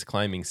serious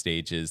climbing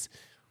stages,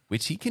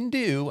 which he can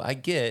do. I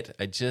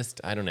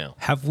don't know.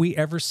 Have we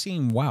ever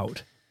seen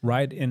Wout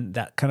ride in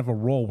that kind of a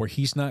role where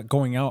he's not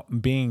going out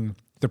and being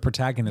the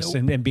protagonist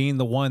and being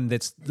the one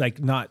that's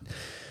like not,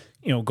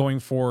 going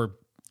for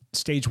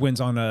stage wins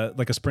on a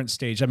sprint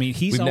stage? I mean,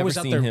 he's We've always never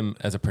out seen there. him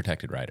as a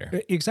protected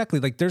rider. Exactly.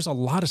 Like, there's a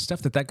lot of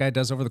stuff that guy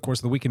does over the course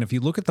of the weekend. If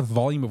you look at the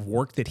volume of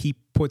work that he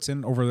puts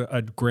in over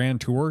a Grand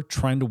Tour,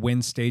 trying to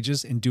win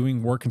stages and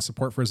doing work and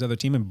support for his other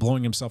team and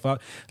blowing himself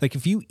out. Like,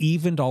 if you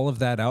evened all of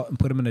that out and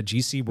put him in a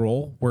GC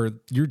role where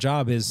your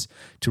job is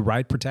to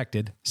ride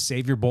protected,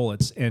 save your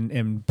bullets,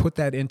 and put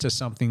that into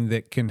something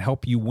that can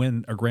help you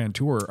win a Grand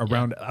Tour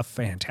around a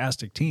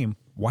fantastic team,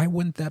 why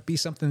wouldn't that be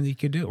something that you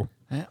could do?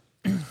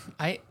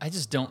 I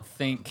just don't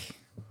think.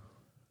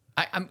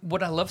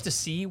 Would I love to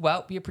see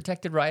Wout be a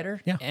protected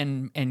rider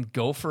and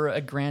go for a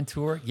Grand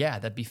Tour? Yeah,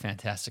 that'd be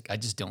fantastic. I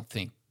just don't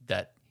think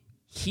that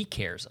he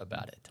cares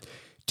about it.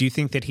 Do you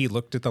think that he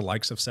looked at the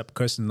likes of Sepp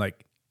Kuss and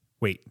like,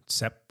 wait,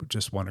 Sepp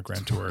just won a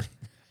Grand Tour.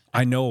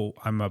 I know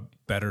I'm a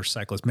better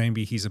cyclist.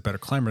 Maybe he's a better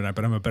climber than I,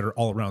 but I'm a better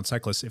all-around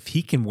cyclist. If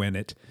he can win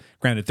it,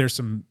 granted, there's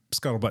some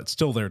scuttlebutt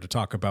still there to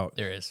talk about.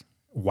 There is.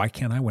 Why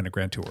can't I win a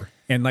Grand Tour?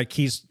 And like,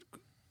 he's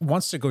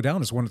wants to go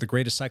down as one of the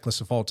greatest cyclists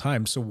of all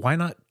time. So why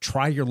not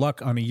try your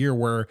luck on a year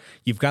where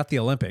you've got the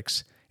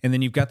Olympics and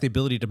then you've got the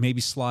ability to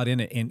maybe slot in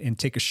it and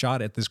take a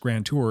shot at this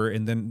Grand Tour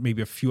and then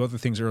maybe a few other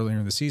things earlier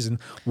in the season?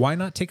 Why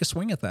not take a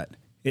swing at that?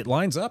 It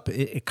lines up.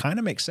 It kind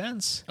of makes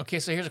sense. Okay,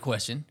 so here's a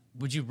question.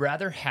 Would you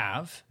rather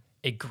have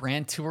a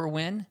Grand Tour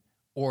win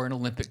or an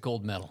Olympic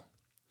gold medal?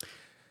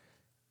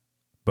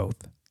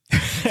 Both.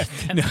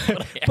 No,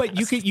 but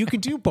you can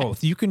do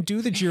both. You can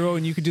do the Giro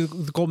and you can do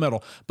the gold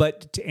medal.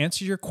 But to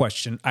answer your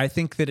question, I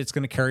think that it's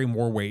going to carry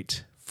more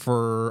weight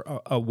for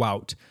a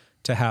Wout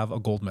to have a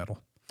gold medal.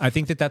 I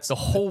think that's the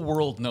whole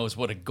world knows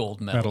what a gold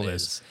medal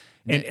is.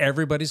 And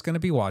everybody's going to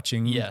be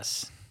watching.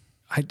 Yes.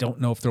 I don't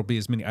know if there'll be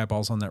as many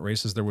eyeballs on that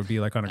race as there would be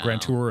like on a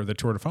Grand Tour or the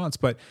Tour de France,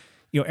 but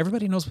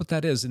everybody knows what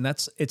that is, and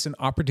it's an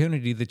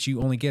opportunity that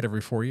you only get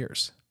every 4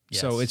 years. Yes.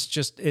 So it's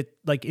just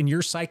like in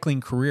your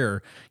cycling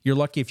career, you're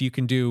lucky if you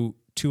can do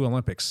 2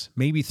 Olympics,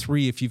 maybe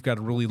 3 if you've got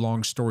a really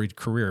long storied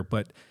career,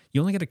 but you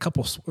only get a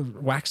couple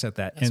whacks at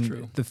that. That's and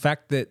true. The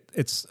fact that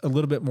it's a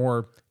little bit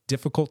more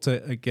difficult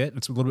to get,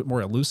 it's a little bit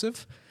more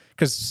elusive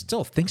because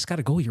still things got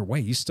to go your way.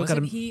 You still got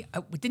to.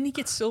 Didn't he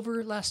get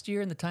silver last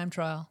year in the time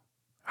trial?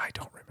 I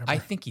don't remember. I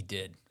think he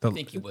did. I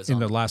think he was in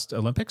the last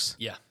Olympics.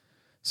 Yeah.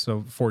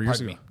 So 4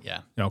 years ago.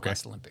 Yeah. Okay.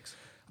 Last Olympics.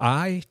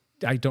 I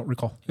don't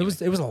recall. It was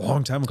a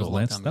long time ago,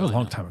 Lance. That was a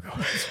long time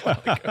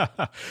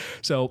ago.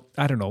 So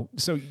I don't know.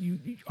 So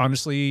you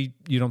honestly,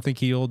 you don't think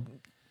he'll?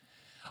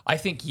 I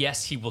think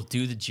yes, he will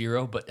do the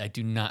Giro, but I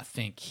do not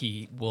think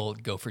he will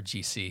go for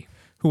GC.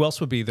 Who else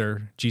would be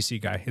their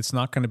GC guy? It's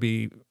not going to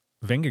be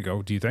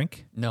Vingegaard, do you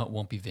think? No, it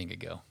won't be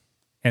Vingegaard.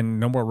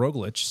 And no more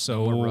Roglic.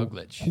 So no more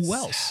Roglic. Who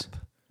else?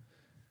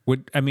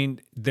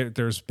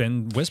 There's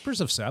been whispers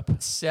of Sepp.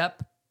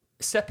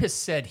 Sepp has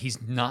said he's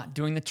not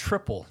doing the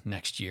triple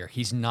next year.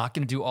 He's not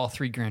going to do all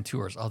 3 Grand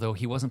Tours, although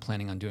he wasn't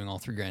planning on doing all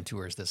 3 Grand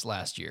Tours this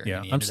last year.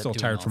 Yeah, I'm still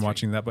tired from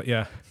watching that, but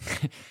yeah.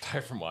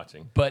 Tired from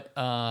watching. But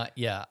I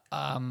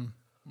don't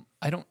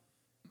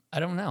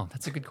know.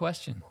 That's a good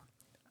question.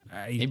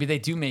 Maybe they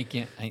do make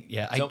it.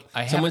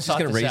 Someone's just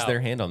going to raise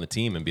their hand on the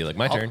team and be like,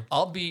 "My turn."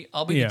 I'll be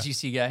the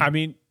GC guy. I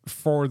mean,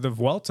 for the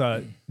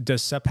Vuelta,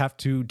 does Sepp have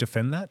to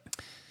defend that?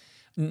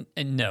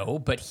 No,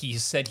 but he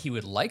said he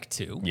would like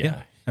to.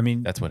 Yeah. I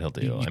mean, that's what he'll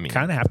do. You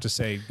kind of have to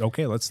say,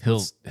 okay, let's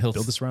build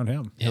this around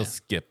him. He'll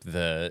skip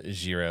the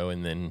Giro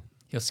and then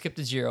he'll skip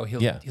the Giro.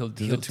 He'll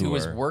do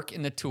his work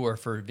in the Tour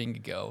for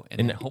Vingegaard,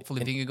 and then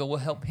hopefully Vingegaard will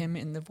help him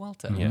in the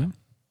Vuelta. Yeah,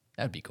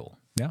 that'd be cool.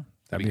 Yeah,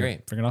 that'd be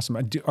great. Freaking awesome.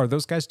 Are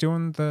those guys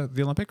doing the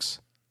Olympics?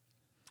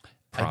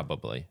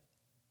 Probably.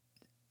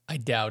 I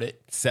doubt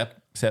it. Sepp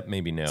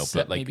maybe no,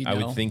 but I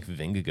would think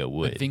Vingegaard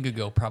would. But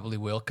Vingegaard probably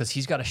will because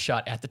he's got a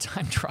shot at the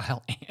time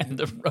trial and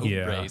the road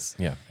race.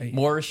 Yeah,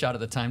 more a shot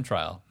at the time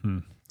trial.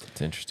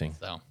 It's interesting.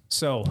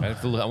 So I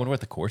wonder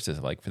what the course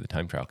is like for the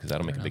time trial because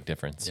that'll make a big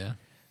difference. Yeah.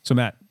 So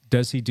Matt,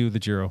 does he do the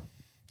Giro?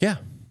 Yeah.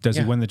 Does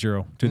he win the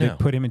Giro? Do they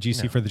put him in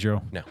GC for the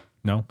Giro?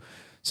 No.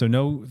 So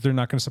no, they're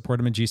not going to support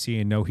him in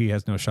GC, and no, he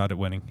has no shot at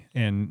winning.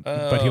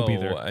 But he'll be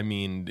there. I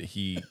mean,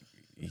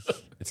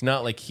 it's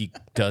not like he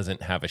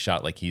doesn't have a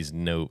shot. Like it's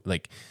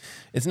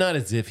not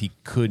as if he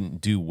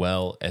couldn't do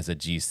well as a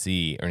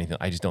GC or anything.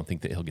 I just don't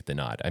think that he'll get the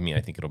nod. I mean,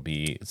 I think it'll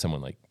be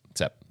someone like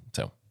Sepp.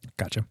 So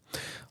Gotcha.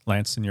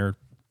 Lance, and you're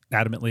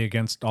adamantly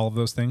against all of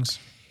those things?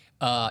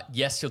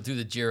 Yes, he'll do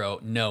the Giro.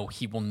 No,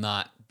 he will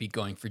not be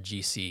going for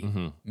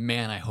GC.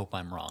 Man, I hope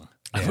I'm wrong.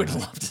 I would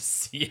love to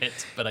see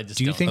it, but I just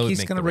Do you don't. think would he's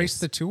make going to the race race.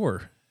 the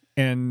Tour?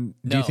 And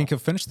do No. you think he'll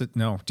finish the?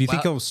 No. Do you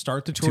think Well, he'll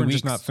start the 2 Tour and weeks.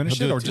 just not finish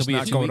He'll it, do or it. just He'll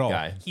be a not go at 2-week all?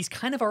 guy. He's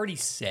kind of already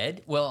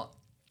said, well,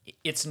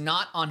 it's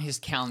not on his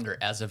calendar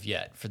as of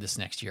yet for this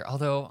next year.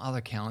 Although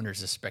other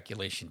calendars is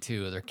speculation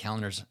too. Other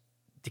calendars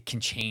can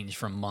change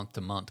from month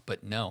to month.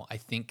 But no, I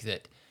think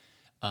that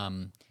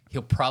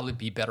he'll probably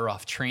be better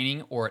off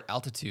training or at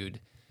altitude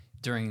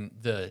during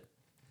the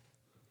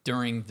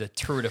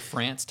Tour de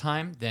France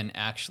time than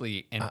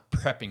actually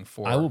prepping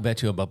for. I will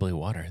bet you a bubbly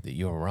water that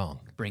you're wrong.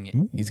 bring it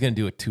He's going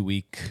to do a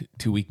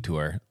 2-week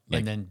tour.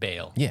 and then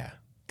bail. Yeah,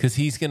 because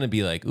he's going to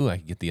be like, ooh, I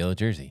could get the yellow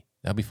jersey.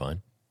 That'll be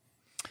fun.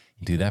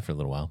 Do that for a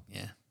little while.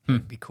 Yeah,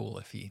 it'd be cool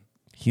if he.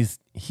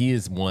 He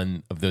is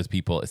one of those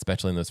people,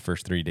 especially in those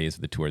first 3 days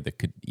of the tour, that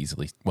could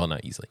easily, well,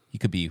 not easily. He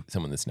could be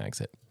someone that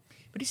snags it.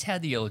 But he's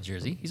had the yellow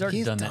jersey. He's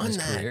already done that in his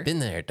career. Been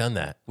there, done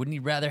that. Wouldn't he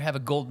rather have a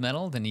gold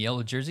medal than a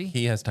yellow jersey?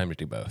 He has time to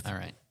do both. All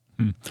right.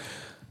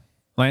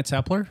 Lance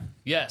Hepler,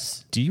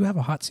 Yes. do you have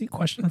a hot seat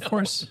question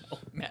for us? Oh,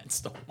 Matt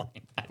stole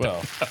mine.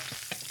 Well,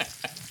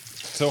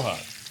 so hot.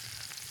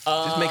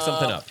 Just make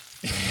something up.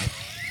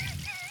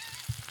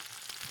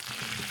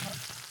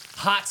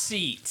 Hot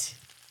seat.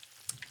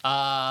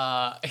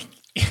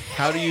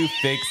 How do you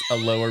fix a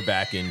lower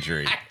back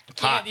injury? I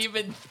can't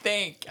even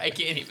think. I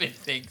can't even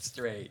think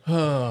straight.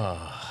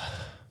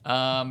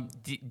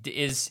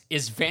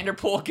 Is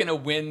Vanderpool gonna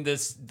win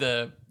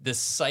the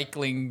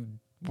cycling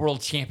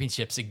world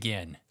championships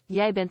again?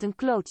 Jij bent een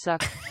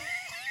klootzak.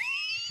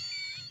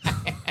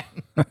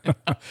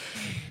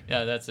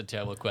 Yeah, that's a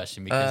terrible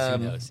question because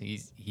who knows?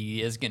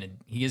 He is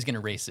gonna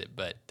race it,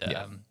 but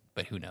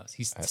who knows?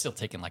 He's still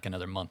taking like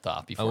another month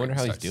off before. I wonder he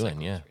how he's starts doing.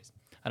 cycling Yeah, race.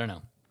 I don't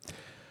know.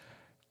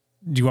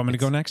 Do you want me to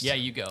go next? Yeah,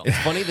 you go. it's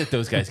funny that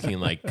those guys can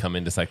like come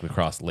into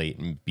cyclocross late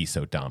and be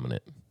so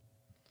dominant.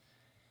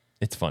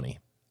 It's funny,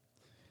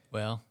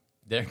 Well,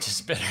 they're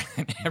just better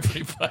than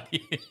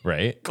everybody.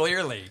 right?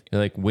 Clearly.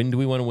 You're like, when do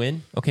we want to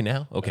win? Okay,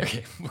 now. Okay.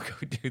 Okay, we'll go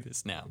do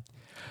this now.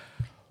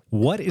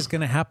 What is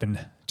going to happen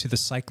to the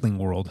cycling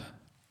world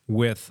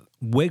with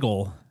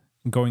Wiggle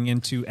going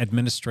into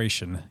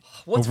administration?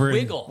 What's over in-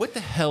 Wiggle? What the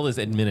hell is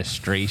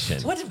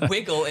administration? What's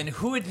Wiggle and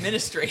who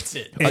administrates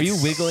it? Are you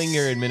wiggling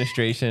your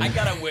administration? I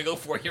got a wiggle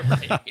for you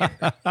right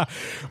here.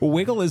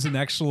 Wiggle isn't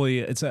actually,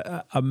 it's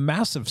a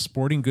massive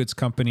sporting goods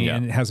company, Yeah.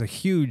 and it has a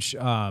huge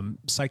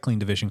cycling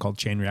division called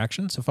Chain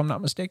Reactions, if I'm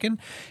not mistaken.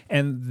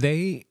 And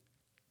they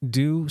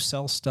do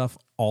sell stuff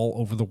all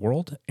over the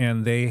world,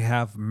 and they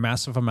have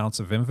massive amounts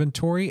of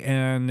inventory,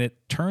 and it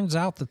turns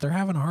out that they're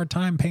having a hard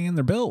time paying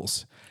their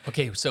bills.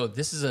 Okay, so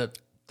this is a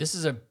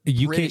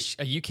UK British,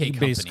 a UK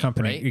based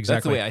company, right? That's the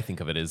exactly. way I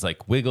think of it. Is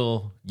like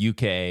Wiggle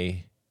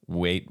UK.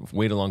 Wait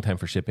a long time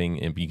for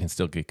shipping, and you can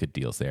still get good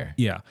deals there.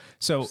 Yeah.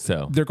 So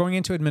they're going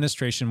into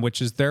administration,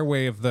 which is their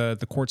way of the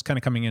courts kind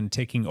of coming in and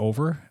taking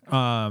over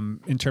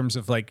in terms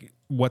of like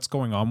what's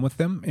going on with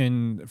them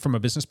and from a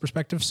business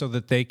perspective, so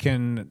that they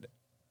can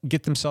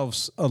get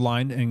themselves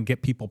aligned and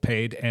get people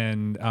paid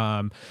and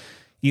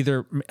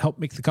either help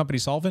make the company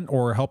solvent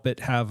or help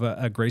it have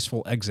a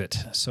graceful exit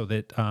so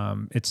that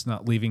it's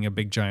not leaving a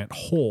big giant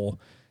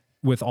hole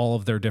with all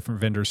of their different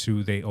vendors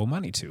who they owe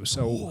money to.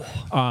 So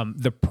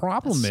the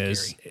problem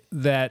is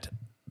that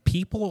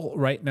people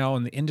right now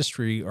in the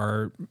industry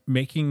are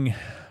they're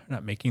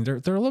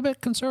a little bit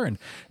concerned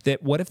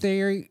that what if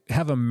they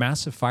have a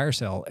massive fire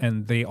sale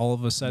and they all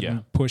of a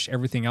sudden push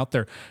everything out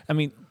there? I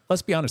mean,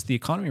 let's be honest, the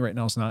economy right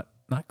now is not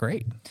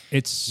great.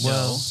 It's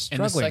struggling.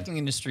 And the cycling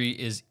industry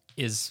is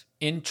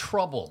in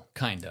trouble,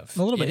 kind of.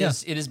 A little bit, yeah.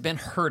 It has been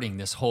hurting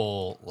this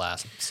whole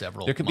last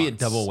several There could months. be a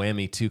double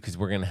whammy too, because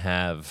we're going to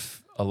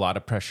have a lot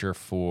of pressure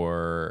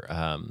for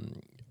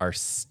our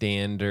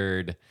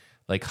standard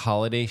like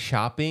holiday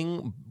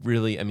shopping.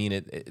 Really, I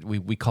mean,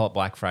 we call it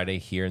Black Friday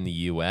here in the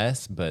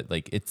U.S., but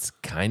like it's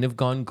kind of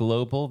gone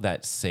global.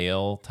 That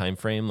sale time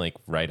frame, like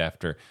right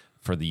after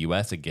for the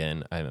U.S.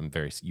 again. I'm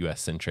very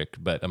U.S. centric,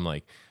 but I'm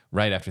like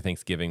right after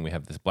Thanksgiving, we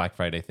have this Black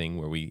Friday thing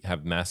where we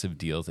have massive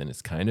deals, and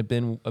it's kind of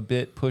been a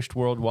bit pushed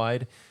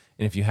worldwide.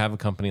 And if you have a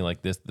company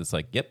like this that's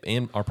like, yep,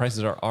 and our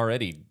prices are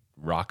already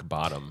rock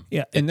bottom.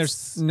 Yeah, and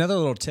there's another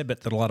little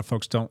tidbit that a lot of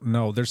folks don't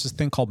know. There's this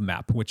thing called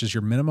MAP, which is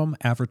your minimum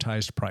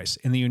advertised price.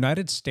 In the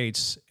United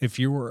States, if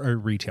you were a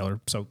retailer,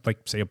 so like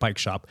say a bike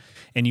shop,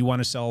 and you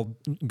want to sell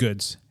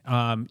goods,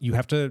 you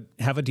have to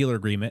have a dealer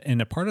agreement.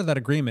 And a part of that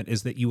agreement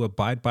is that you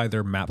abide by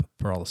their MAP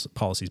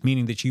policies,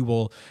 meaning that you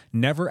will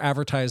never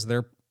advertise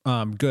their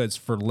goods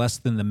for less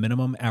than the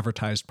minimum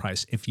advertised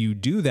price. If you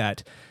do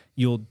that,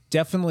 you'll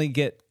definitely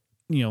get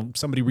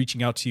somebody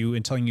reaching out to you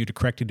and telling you to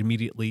correct it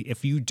immediately.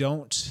 If you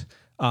don't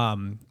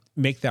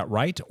make that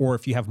right, or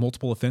if you have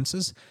multiple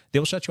offenses, they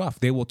will shut you off.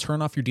 They will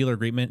turn off your dealer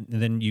agreement,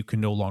 and then you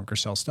can no longer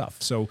sell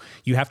stuff. So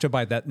you have to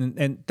buy that,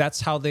 and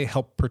that's how they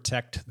help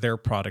protect their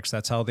products.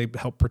 That's how they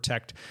help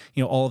protect,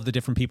 all of the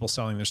different people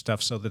selling their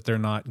stuff, so that they're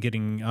not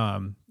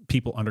getting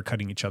people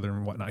undercutting each other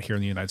and whatnot here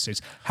in the United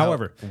States.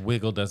 However,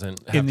 Wiggle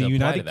doesn't have in the to apply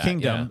United to that.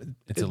 Kingdom, Yeah,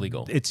 it's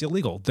illegal. It's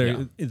illegal.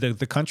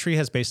 The country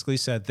has basically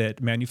said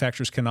that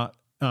manufacturers cannot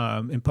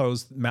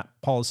impose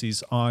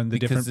policies on the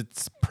because different.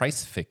 it's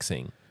price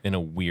fixing in a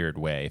weird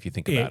way, if you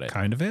think about it.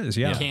 Kind of is,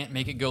 yeah. You can't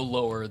make it go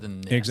lower than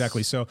this.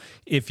 Exactly. So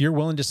if you're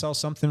willing to sell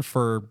something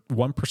for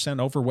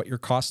 1% over what your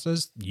cost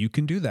is, you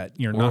can do that.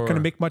 You're not going to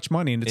make much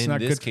money, and it's not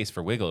good. In this case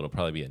for Wiggle, it'll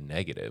probably be a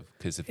negative,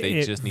 because if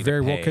they just need very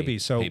to pay, well could be.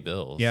 So pay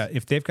bills. Yeah,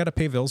 if they've got to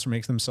pay bills or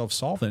make themselves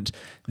solvent,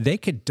 they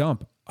could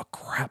dump a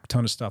crap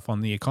ton of stuff on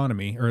the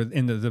economy or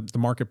in the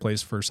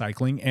marketplace for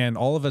cycling, and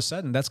all of a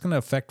sudden that's going to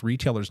affect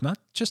retailers not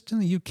just in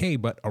the UK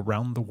but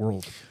around the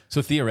world.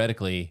 So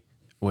theoretically,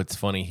 what's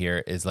funny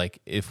here is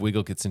like if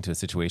Wiggle gets into a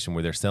situation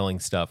where they're selling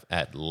stuff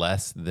at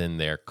less than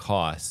their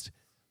cost,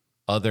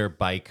 other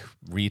bike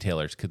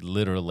retailers could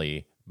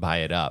literally buy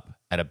it up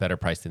at a better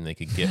price than they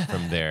could get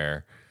from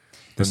their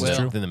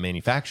than the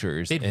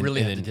manufacturers. They'd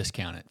really have to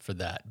discount it for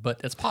that, but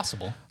it's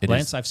possible.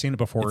 Lance, I've seen it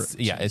before. I've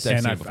and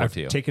seen it before I've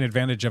too. taken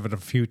advantage of it a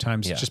few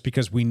times just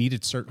because we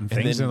needed certain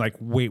things. then- And like,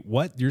 wait,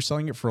 what? You're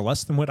selling it for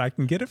less than what I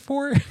can get it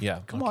for? Yeah.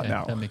 Come on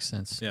now. That makes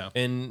sense. Yeah.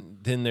 And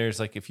then there's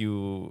like if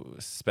you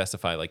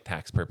specify like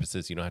tax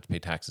purposes, you don't have to pay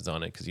taxes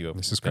on it because you are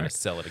going to correct.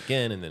 sell it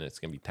again, and then it's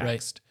going to be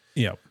taxed.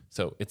 Yeah.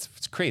 So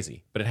it's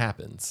crazy, but it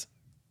happens.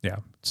 Yeah.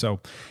 So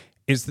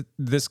is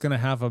this going to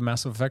have a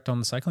massive effect on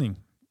the cycling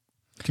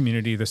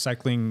community, the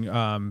cycling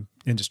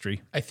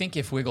industry? I think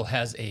if Wiggle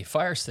has a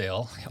fire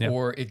sale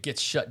or it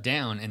gets shut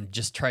down and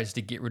just tries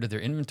to get rid of their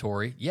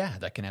inventory,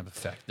 that can have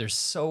effect. They're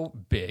so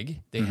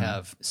big. They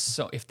have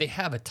if they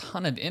have a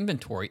ton of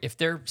inventory, if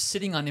they're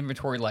sitting on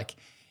inventory like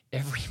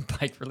every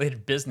bike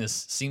related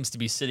business seems to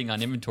be sitting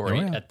on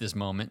inventory at this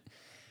moment,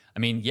 I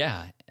mean,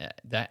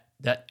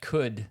 that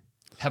could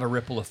have a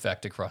ripple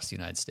effect across the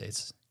United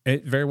States.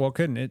 It very well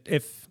could.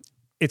 If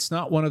it's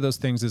not one of those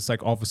things that's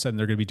like all of a sudden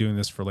they're going to be doing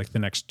this for like the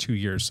next 2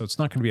 years. So it's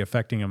not going to be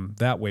affecting them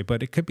that way,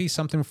 but it could be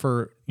something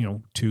for,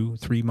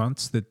 2-3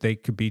 months that they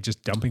could be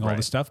just dumping all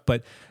the stuff.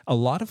 But a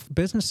lot of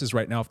businesses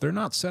right now, if they're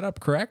not set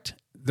up correct,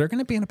 they're going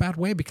to be in a bad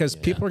way because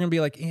people are going to be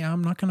like,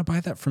 I'm not going to buy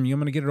that from you. I'm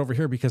going to get it over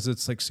here because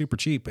it's like super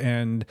cheap,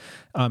 and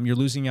you're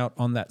losing out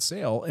on that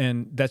sale.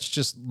 And that's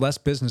just less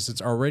business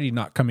that's already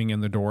not coming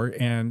in the door.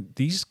 And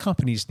these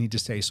companies need to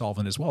stay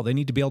solvent as well. They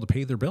need to be able to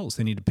pay their bills.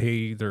 They need to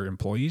pay their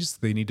employees.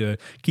 They need to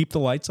keep the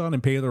lights on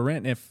and pay their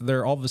rent. If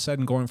they're all of a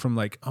sudden going from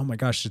like, oh my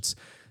gosh, it's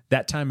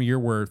that time of year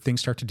where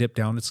things start to dip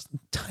down. It's a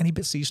tiny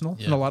bit seasonal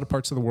in a lot of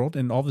parts of the world.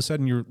 And all of a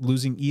sudden you're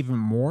losing even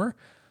more.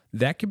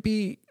 That could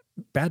be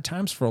bad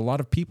times for a lot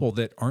of people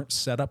that aren't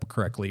set up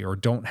correctly or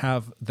don't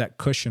have that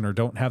cushion or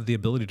don't have the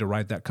ability to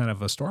ride that kind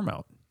of a storm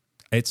out.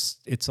 It's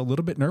a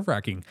little bit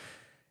nerve-wracking.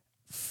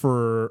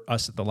 For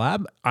us at the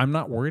lab, I'm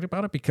not worried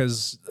about it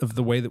because of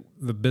the way that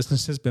the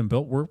business has been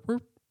built.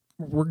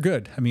 We're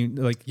good. I mean,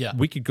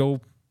 we could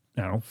go,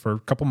 for a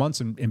couple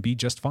months and be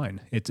just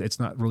fine. It's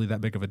not really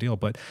that big of a deal.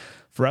 But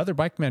for other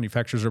bike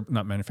manufacturers, or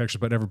not manufacturers,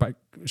 but other bike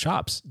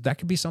shops, that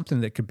could be something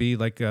that could be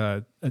like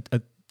a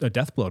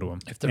death blow to them.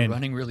 If they're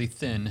running really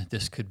thin,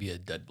 this could be a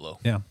dead blow.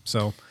 Yeah.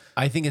 So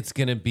I think it's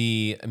going to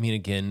be,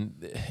 again,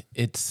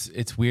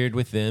 it's weird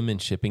with them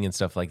and shipping and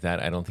stuff like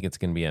that. I don't think it's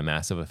going to be a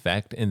massive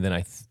effect. And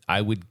then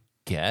I would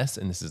guess,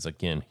 and this is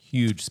again,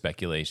 huge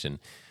speculation,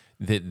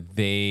 that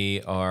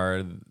they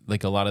are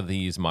like a lot of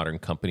these modern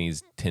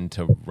companies tend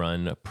to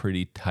run a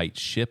pretty tight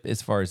ship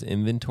as far as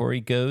inventory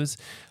goes.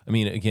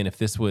 Again, if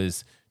this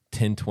was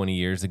 10, 20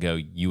 years ago,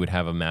 you would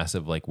have a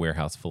massive like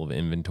warehouse full of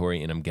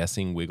inventory. And I'm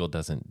guessing Wiggle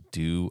doesn't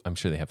I'm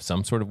sure they have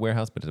some sort of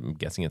warehouse, but I'm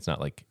guessing it's not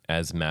like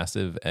as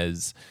massive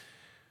as,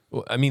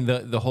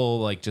 the whole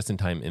like just in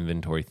time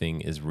inventory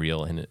thing is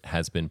real, and it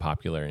has been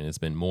popular and has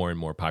been more and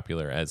more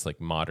popular as like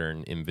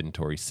modern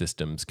inventory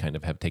systems kind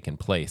of have taken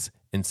place.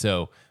 And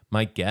so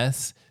my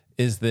guess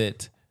is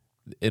that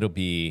it'll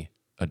be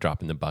a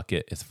drop in the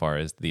bucket as far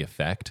as the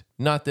effect.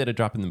 Not that a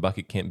drop in the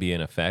bucket can't be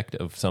an effect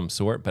of some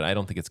sort, but I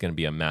don't think it's going to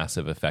be a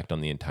massive effect on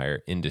the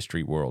entire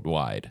industry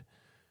worldwide.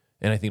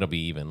 And I think it'll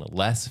be even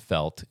less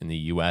felt in the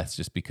US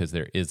just because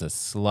there is a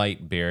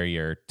slight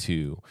barrier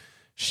to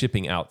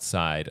shipping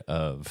outside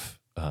of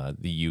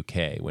the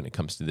UK when it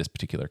comes to this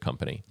particular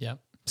company. Yeah.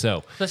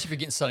 So, especially if you're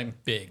getting something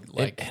big,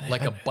 like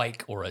a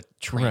bike or a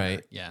trainer.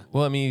 Right. Yeah.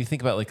 Well, you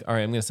think about like, all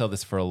right, I'm going to sell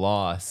this for a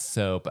loss,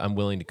 so I'm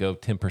willing to go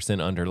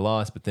 10% under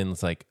loss, but then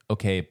it's like,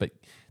 okay, but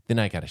then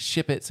I got to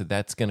ship it, so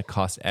that's going to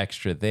cost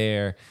extra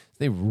there.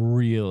 They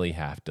really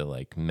have to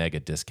like mega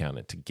discount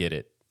it to get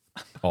it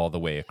all the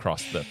way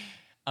across the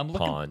I'm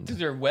looking pond. through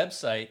their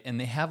website, and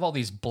they have all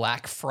these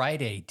Black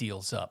Friday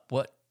deals up.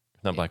 What?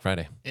 Not Black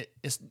Friday.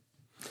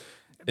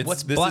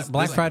 What's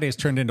Black Friday has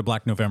turned into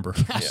Black November.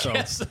 So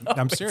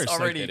I'm serious.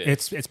 Already,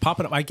 it's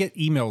popping up. I get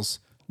emails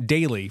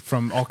daily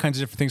from all kinds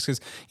of different things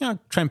because,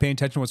 try and pay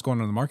attention to what's going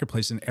on in the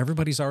marketplace. And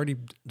everybody's already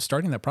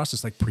starting that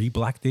process, like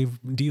pre-Black Day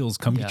deals,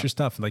 come get your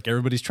stuff. Like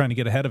everybody's trying to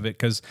get ahead of it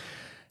because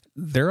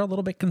they're a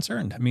little bit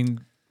concerned. I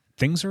mean,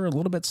 things are a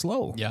little bit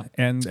slow. Yeah.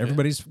 And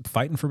everybody's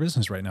fighting for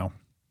business right now.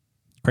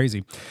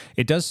 Crazy.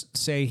 It does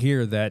say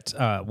here that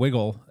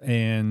Wiggle,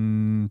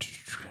 and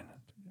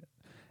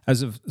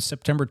as of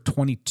September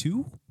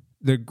 22,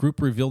 the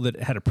group revealed that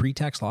it had a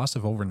pre-tax loss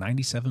of over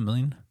 97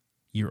 million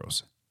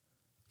euros.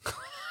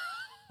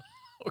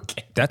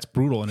 Okay. That's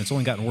brutal, and it's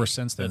only gotten worse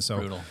since then. That's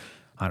brutal.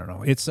 I don't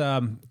know. It's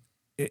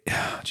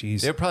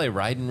geez. They're probably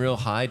riding real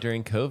high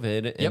during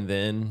COVID, and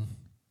then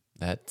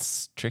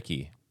that's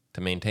tricky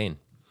to maintain.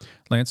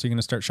 Lance, are you going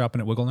to start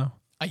shopping at Wiggle now?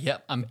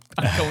 Yep, I'm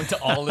going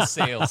to all the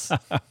sales.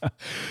 I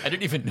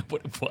didn't even know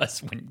what it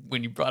was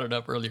when you brought it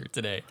up earlier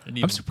today.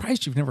 I'm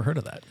surprised you've never heard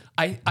of that.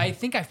 I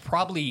think I've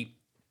probably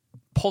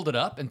pulled it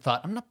up and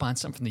thought, I'm not buying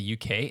something from the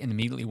UK, and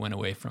immediately went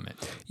away from it.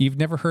 You've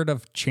never heard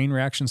of chain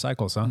reaction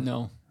cycles, huh?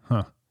 No.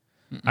 Huh.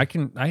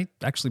 I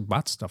actually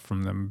bought stuff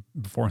from them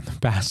before in the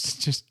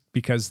past just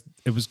because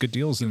it was good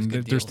deals, and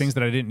there's things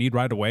that I didn't need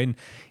right away, and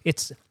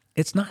it's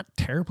not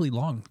terribly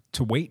long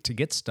to wait to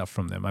get stuff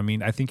from them. I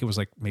mean, I think it was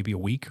like maybe a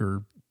week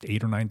or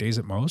 8 or 9 days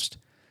at most.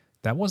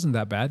 That wasn't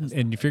that bad.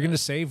 And if you're going to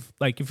save,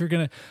 like if you're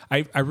going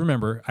to, I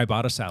remember I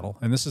bought a saddle,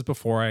 and this is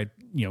before I,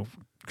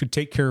 could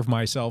take care of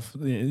myself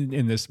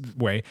in this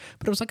way,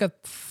 but it was like a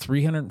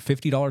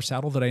 $350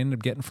 saddle that I ended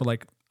up getting for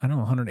like, I don't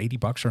know, $180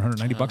 or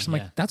 $190. I'm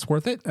like, that's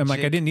worth it. I'm like,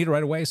 I didn't need it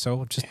right away,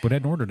 so just went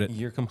ahead and ordered it.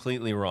 You're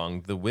completely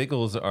wrong. The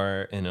Wiggles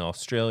are an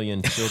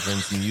Australian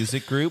children's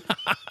music group.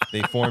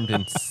 They formed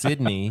in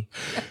Sydney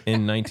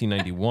in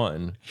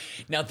 1991.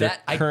 Now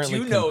that I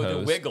do know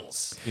the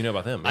Wiggles. You know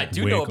about them? I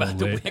do know about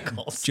the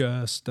Wiggles.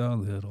 Just a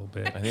little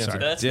bit. I think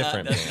that's a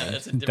different band.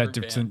 That's a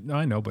different band.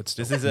 I know, but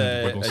still. This is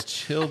a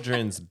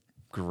children's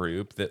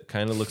group that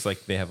kind of looks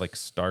like they have like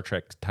Star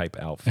Trek type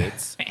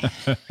outfits,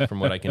 from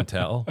what I can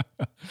tell.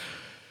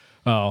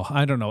 Oh,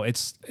 I don't know.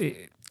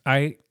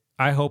 I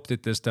hope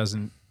that this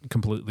doesn't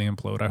completely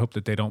implode. I hope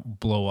that they don't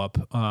blow up.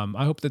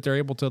 I hope that they're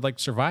able to like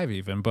survive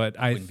even, but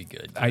wouldn't be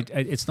good.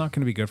 It's not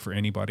going to be good for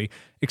anybody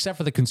except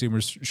for the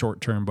consumers short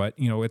term. But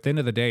at the end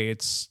of the day,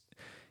 it's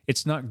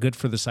not good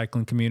for the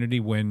cycling community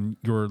when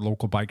your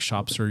local bike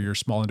shops or your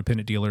small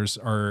independent dealers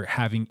are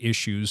having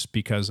issues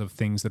because of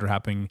things that are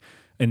happening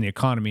in the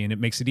economy. And it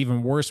makes it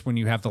even worse when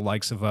you have the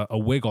likes of a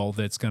Wiggle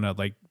that's going to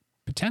like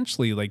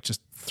potentially like just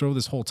throw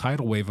this whole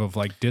tidal wave of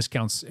like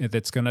discounts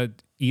that's going to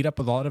eat up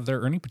a lot of their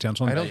earning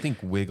potential. I don't think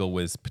Wiggle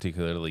was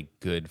particularly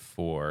good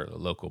for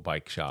local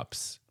bike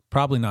shops.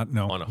 Probably not.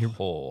 No, on a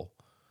whole,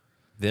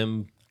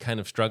 them kind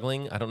of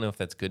struggling. I don't know if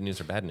that's good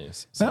news or bad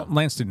news. So. Well,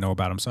 Lance didn't know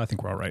about them, so I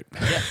think we're all right.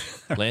 Yeah.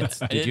 Lance,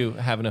 did you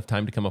have enough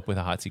time to come up with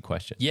a hot seat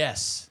question?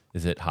 Yes.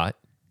 Is it hot?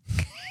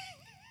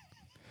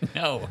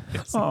 No.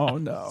 Oh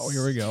no!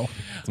 Here we go.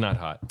 It's not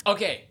hot.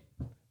 Okay.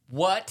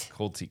 What?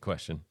 Cold seat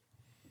question.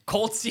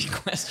 Cold seat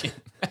question.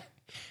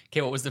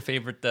 Okay, what was the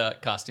favorite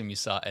costume you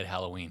saw at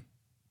Halloween?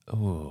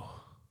 Oh,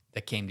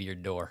 that came to your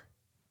door.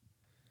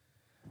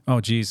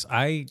 Oh, geez.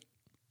 There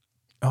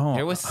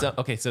was some.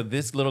 Okay, so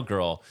this little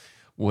girl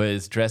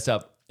was dressed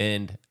up,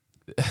 and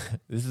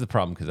this is a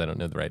problem because I don't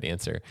know the right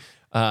answer.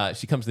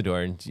 She comes to the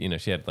door, and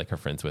she had like her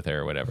friends with her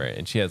or whatever,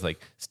 and she has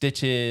like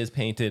stitches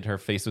painted. Her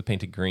face was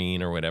painted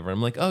green or whatever.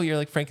 I'm like, oh, you're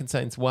like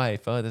Frankenstein's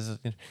wife. Oh, this is.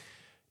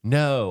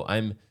 No,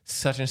 I'm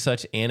such and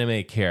such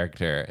anime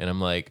character, and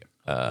I'm like,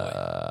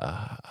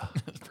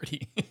 That's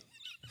pretty.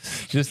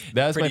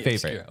 that was my favorite.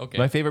 Obscure. Okay.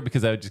 My favorite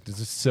because I was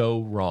just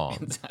so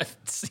wrong. I've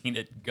seen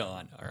it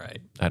gone. All right.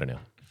 I don't know.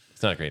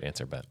 It's not a great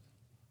answer, but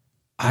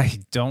I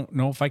don't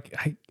know if I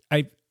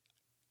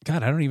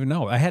God, I don't even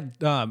know. I had,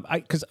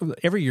 because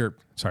every year,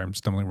 sorry, I'm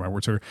stumbling over my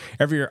words here.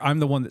 Every year, I'm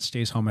the one that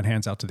stays home and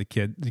hands out to the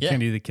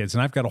candy to the kids.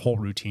 And I've got a whole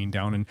routine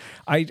down. And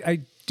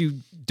I do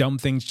dumb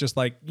things just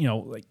like,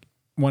 like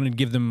want to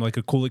give them like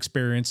a cool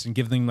experience and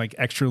give them like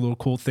extra little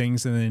cool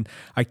things. And then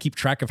I keep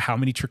track of how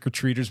many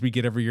trick-or-treaters we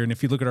get every year. And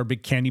if you look at our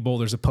big candy bowl,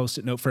 there's a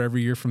Post-it note for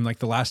every year from like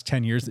the last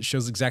 10 years that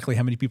shows exactly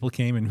how many people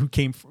came and who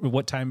came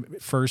what time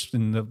first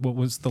and what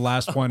was the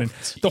last one and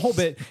the whole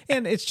bit.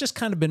 And it's just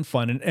kind of been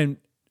fun. And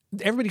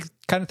everybody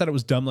kind of thought it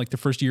was dumb like the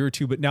first year or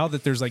two, but now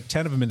that there's like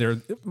 10 of them in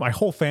there, my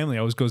whole family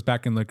always goes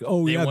back and like,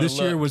 oh yeah, this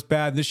year was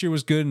bad. This year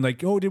was good. And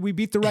like, oh, did we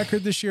beat the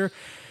record this year?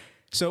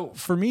 So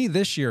for me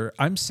this year,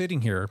 I'm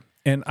sitting here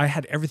and I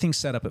had everything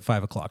set up at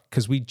 5:00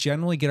 because we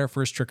generally get our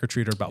first trick or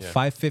treater about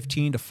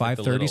 5:15 to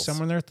 5:30,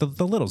 somewhere in there.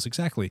 The littles,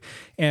 exactly.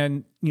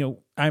 And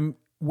I'm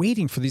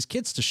waiting for these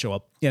kids to show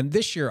up. And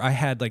this year I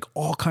had like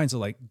all kinds of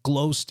like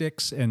glow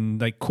sticks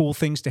and like cool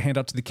things to hand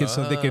out to the kids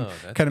so that they can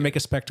kind of make a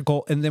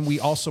spectacle. And then we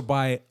also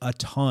buy a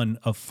ton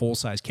of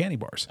full-size candy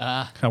bars.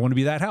 I want to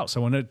be that house. I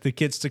wanted the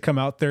kids to come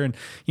out there and,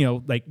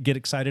 like get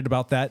excited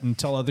about that and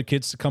tell other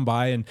kids to come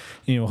by. And,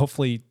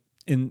 hopefully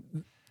in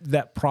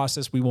that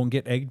process, we won't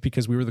get egged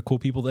because we were the cool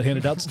people that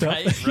handed out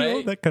stuff,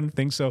 right. That kind of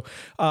thing. So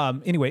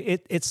anyway,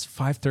 it's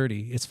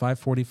 5:30, it's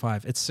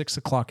 5:45, it's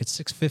 6:00, it's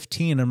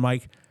 6:15. I'm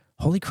like,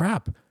 holy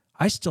crap,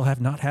 I still have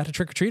not had a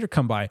trick-or-treater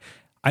come by.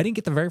 I didn't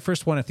get the very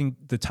first one. I think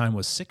the time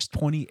was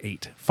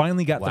 6:28.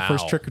 Finally got the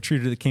first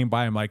trick-or-treater that came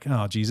by. I'm like,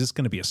 oh, geez, this is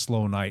going to be a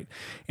slow night.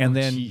 And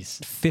then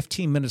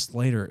 15 minutes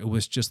later, it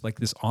was just like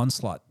this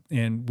onslaught.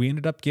 And we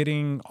ended up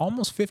getting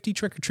almost 50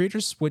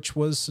 trick-or-treaters, which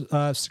was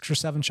 6 or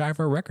 7 shy of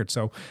our record.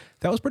 So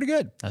that was pretty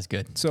good. That's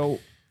good. So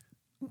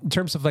in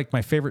terms of like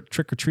my favorite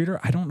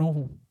trick-or-treater, I don't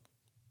know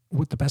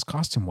what the best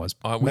costume was.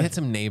 We had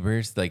some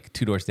neighbors like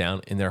 2 doors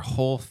down, and their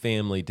whole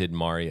family did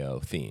Mario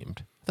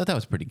themed. I thought that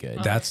was pretty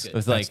good. It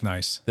was like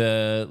nice.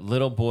 The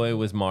little boy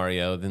was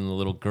Mario, then the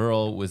little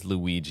girl was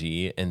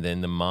Luigi, and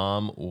then the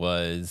mom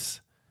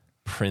was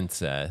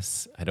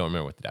Princess. I don't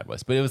remember what the dad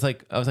was, but it was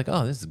like I was like,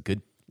 oh, this is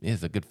good. This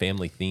is a good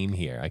family theme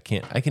here. I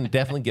can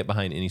definitely get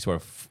behind any sort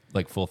of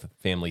like full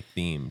family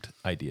themed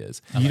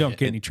ideas. You don't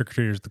get any trick or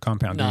treaters at the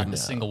compound. Not do you? a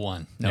single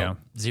one. No,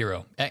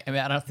 zero. I mean,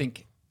 I don't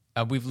think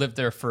we've lived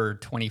there for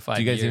 25 years.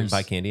 Do you guys even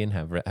buy candy and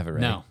have it ready?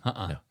 No,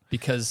 no.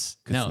 Because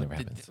no, it never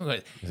happens.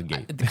 There's a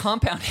gate. The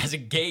compound has a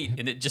gate,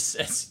 and it just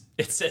says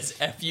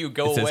 "F you,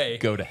 go It says, away."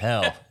 go to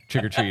hell,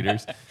 trick or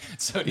treaters.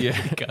 So do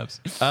the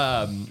Cubs.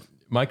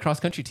 My cross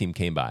country team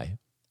came by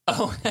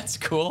Oh, that's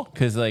cool.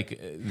 because like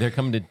they're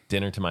coming to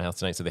dinner to my house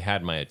tonight, so they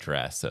had my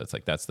address. So it's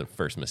like that's the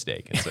first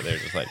mistake, and so they're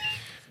just like,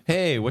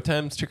 "Hey, what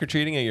time's trick or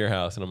treating at your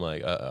house?" And I'm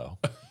like, "Uh oh."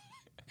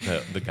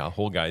 The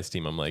whole guys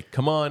team. I'm like,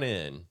 "Come on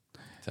in."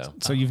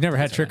 So you've never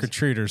had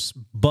trick-or-treaters,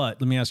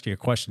 but let me ask you a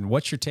question.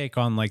 What's your take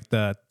on like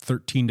the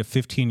 13 to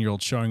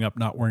 15-year-old showing up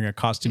not wearing a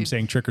costume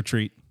saying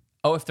trick-or-treat?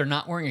 Oh, if they're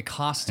not wearing a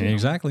costume,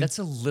 Exactly. that's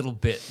a little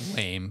bit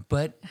lame.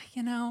 But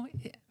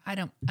I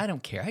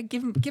don't care. I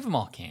give them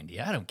all candy.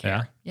 I don't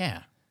care.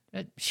 Yeah.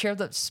 Spread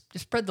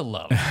the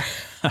love.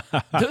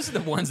 Those are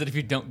the ones that if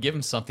you don't give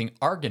them something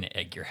are going to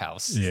egg your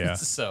house. Yeah.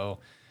 So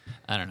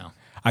I don't know.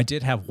 I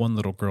did have one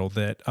little girl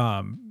that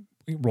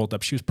rolled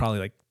up. She was probably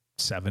like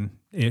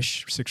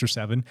 7-ish, 6 or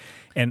 7.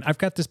 And I've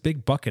got this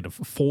big bucket of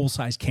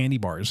full-size candy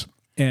bars.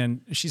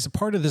 And she's a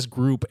part of this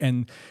group.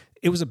 And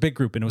it was a big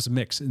group and it was a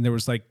mix. And there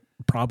was like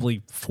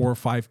probably 4 or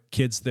 5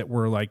 kids that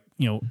were like,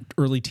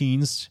 early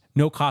teens,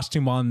 no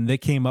costume on. They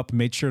came up and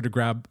made sure to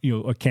grab,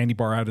 a candy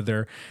bar out of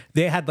there.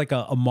 They had like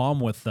a mom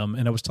with them.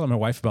 And I was telling my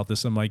wife about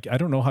this. I'm like, I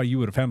don't know how you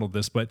would have handled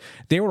this, but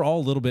they were all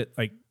a little bit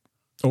like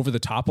over the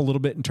top a little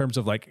bit in terms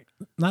of like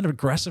not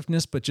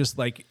aggressiveness, but just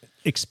like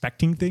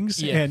expecting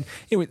things. Yeah. And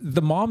anyway,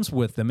 the mom's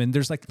with them and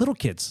there's like little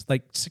kids,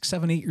 like 6,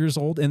 7, 8 years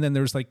old. And then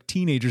there's like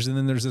teenagers. And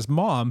then there's this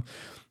mom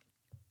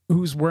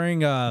who's wearing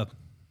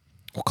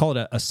we'll call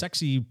it a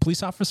sexy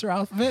police officer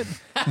outfit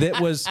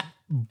that was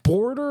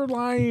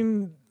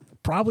borderline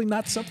probably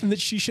not something that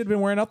she should have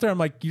been wearing out there. I'm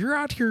like, you're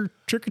out here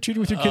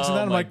trick-or-treating with your kids and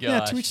that. I'm like, yeah,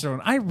 to each their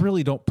own. I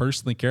really don't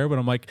personally care, but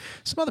I'm like,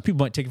 some other people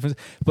might take it for this.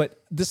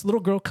 But this little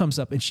girl comes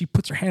up and she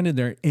puts her hand in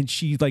there and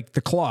she like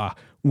the claw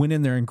went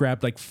in there and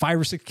grabbed like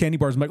 5 or 6 candy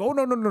bars. I'm like, oh,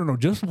 no,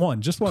 just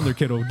one there,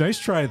 kiddo. Nice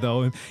try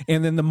though.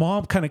 And then the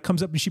mom kind of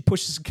comes up and she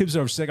pushes the kids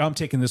over. She's like, I'm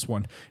taking this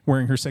one,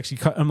 wearing her sexy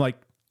cut. I'm like,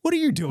 what are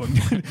you doing?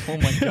 Oh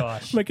my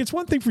gosh. Like it's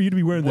one thing for you to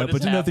be wearing What that,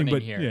 but is it's nothing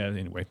but happening yeah,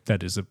 anyway,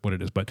 that is what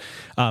it is. But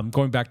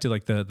going back to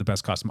like the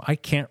best costume, I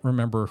can't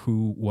remember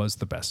who was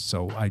the best.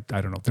 So I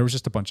don't know. There was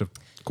just a bunch of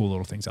cool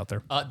little things out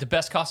there. The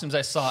best costumes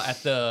I saw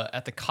at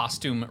the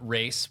costume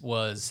race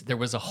was there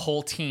was a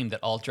whole team that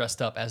all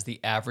dressed up as the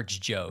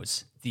Average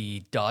Joes,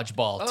 the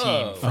dodgeball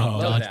team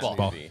from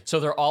Dodgeball. So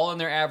they're all in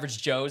their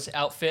Average Joes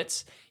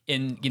outfits.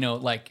 In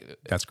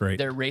that's great.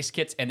 Their race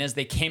kits, and as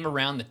they came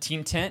around the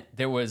team tent,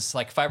 there was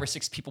like 5 or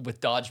 6 people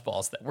with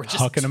dodgeballs that were just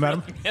hucking them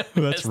at them.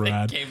 That's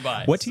rad. They came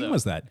by. What team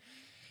was that?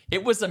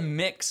 It was a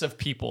mix of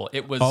people.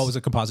 It was it was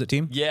a composite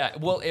team. Yeah,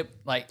 well,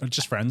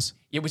 just friends.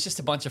 It was just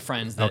a bunch of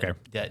friends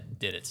that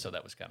did it, so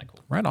that was kind of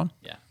cool. Right on.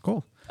 Yeah,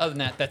 cool. Other than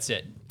that, that's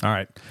it. All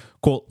right,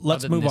 cool.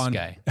 Let's move on.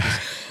 Guy.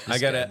 I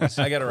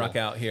gotta rock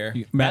out here.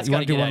 Matt, you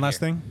want to do one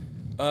last thing?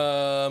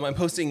 I'm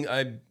posting.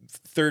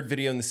 Third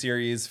video in the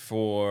series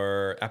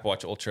for Apple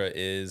Watch Ultra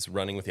is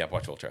running with the Apple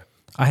Watch Ultra.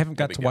 I haven't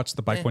got to watch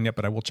the bike one yet,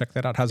 but I will check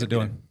that out. How's it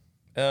doing?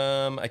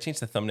 I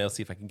changed the thumbnail,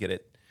 see if I can get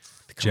it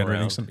to come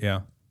generating around. some.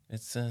 Yeah,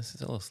 it's a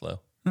little slow.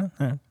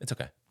 It's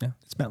okay. Yeah,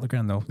 it's Matt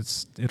Legrand though.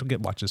 It'll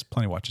get watches,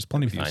 plenty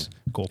of views.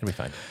 Cool. It'll be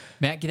fine.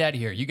 Matt, get out of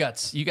here. You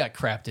got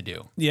crap to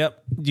do.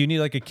 Yep. Do you need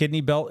like a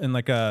kidney belt and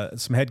like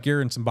some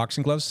headgear and some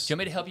boxing gloves? Do you want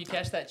me to help you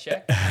cash that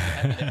check? I'm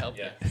happy to help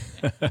you.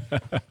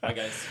 Bye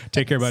guys.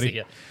 Take care, buddy. See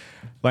ya.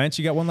 Lance,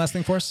 you got one last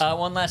thing for us?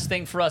 One last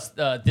thing for us.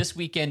 This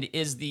weekend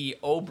is the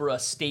Obra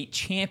State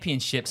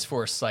Championships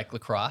for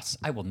cyclocross.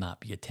 I will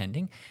not be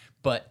attending,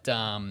 but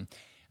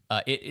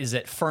it is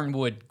at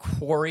Fernwood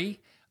Quarry.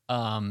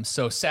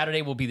 So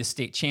Saturday will be the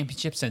state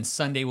championships, and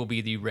Sunday will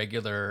be the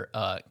regular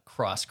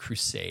Cross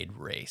Crusade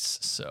race.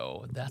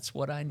 So that's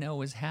what I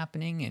know is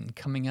happening and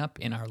coming up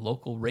in our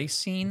local race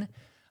scene.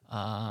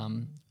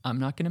 I'm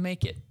not going to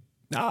make it.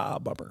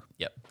 Bummer.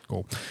 Yep.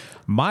 Cool.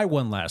 My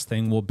one last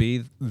thing will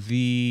be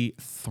the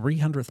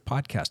 300th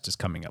podcast is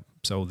coming up.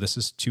 So this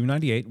is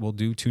 298. We'll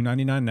do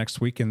 299 next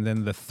week. And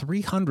then the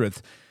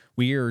 300th,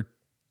 we are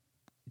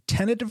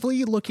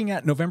tentatively looking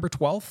at November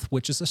 12th,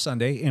 which is a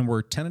Sunday, and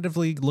we're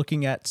tentatively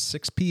looking at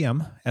 6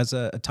 p.m. as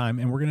a time,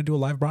 and we're going to do a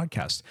live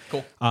broadcast.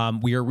 Cool.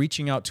 We are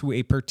reaching out to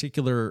a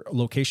particular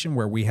location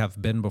where we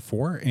have been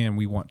before, and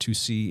we want to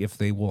see if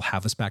they will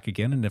have us back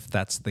again. And if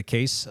that's the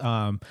case,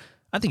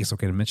 I think it's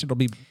okay to mention it'll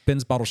be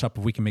Ben's Bottle Shop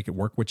if we can make it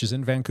work, which is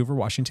in Vancouver,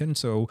 Washington.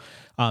 So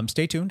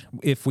stay tuned.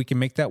 If we can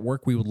make that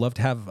work, we would love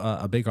to have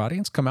a big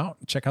audience come out,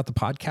 check out the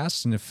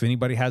podcast. And if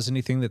anybody has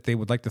anything that they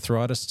would like to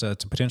throw at us to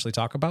potentially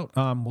talk about,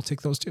 we'll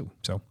take those too.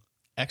 So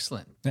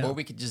Excellent. Yeah. Or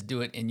we could just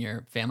do it in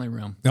your family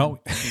room. Oh.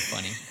 That'd be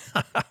funny.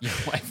 Your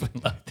wife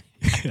would love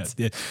that.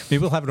 yeah.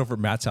 Maybe we'll have it over at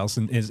Matt's house,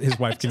 and his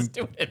wife can Just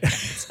do it at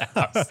Matt's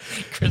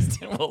house.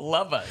 Kristen will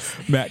love us.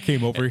 Matt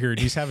came over here and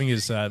he's having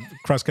his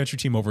cross country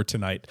team over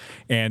tonight,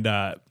 and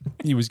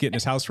he was getting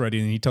his house ready,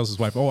 and he tells his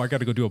wife, "Oh, I got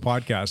to go do a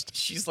podcast."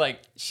 She's like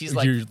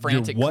You're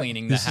frantic what?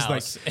 cleaning the This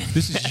house. Is like,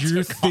 this is Matt's your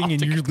with thing, and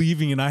optical- you're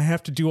leaving, and I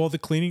have to do all the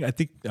cleaning. I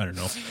don't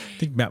know. I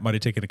think Matt might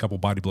have taken a couple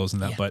body blows in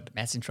that, Yeah, but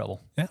Matt's in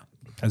trouble. yeah,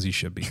 as he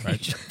should be, right?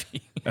 He should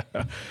be.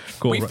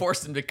 Cool. We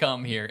forced him to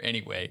come here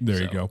anyway. There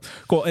so. you go.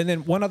 Cool. And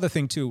then one other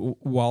thing too,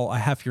 while I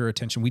have your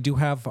attention, we do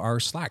have our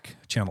Slack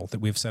channel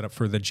that we've set up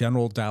for the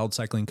general dialed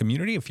cycling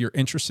community. If you're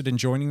interested in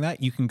joining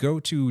that, you can go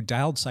to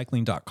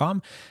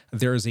dialedcycling.com.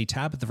 There is a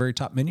tab at the very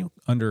top menu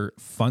under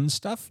fun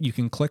stuff. You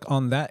can click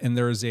on that and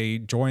there is a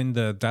join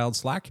the dialed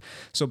Slack.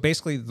 So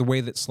basically the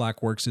way that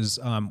Slack works is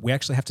we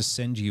actually have to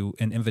send you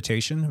an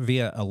invitation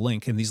via a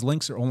link, and these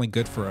links are only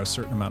good for a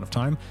certain amount of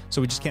time. So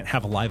we just can't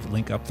have a live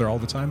link up there all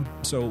the time.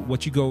 So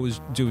what you do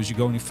is you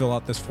go and you fill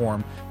out this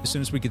form. As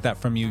soon as we get that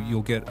from you,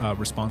 you'll get a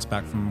response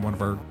back from one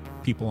of our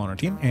people on our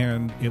team,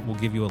 and it will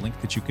give you a link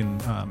that you can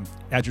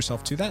add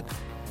yourself to that.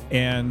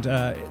 And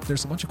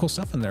there's a bunch of cool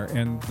stuff in there.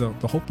 And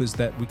the hope is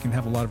that we can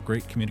have a lot of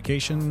great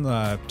communication,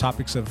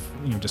 topics of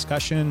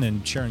discussion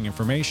and sharing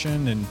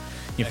information. And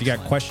if you got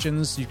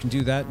questions, you can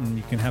do that, and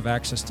you can have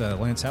access to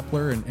Lance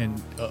Hepler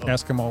and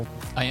ask him all.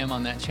 I am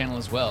on that channel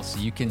as well, so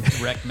you can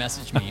direct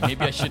message me.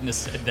 Maybe I shouldn't have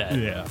said that.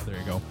 Yeah, there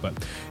you go. But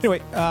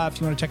anyway, if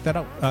you want to check that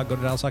out, go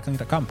to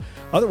dialcycling.com.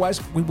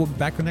 Otherwise, we will be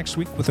back next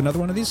week with another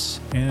one of these.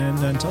 And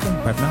until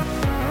then, bye for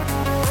now.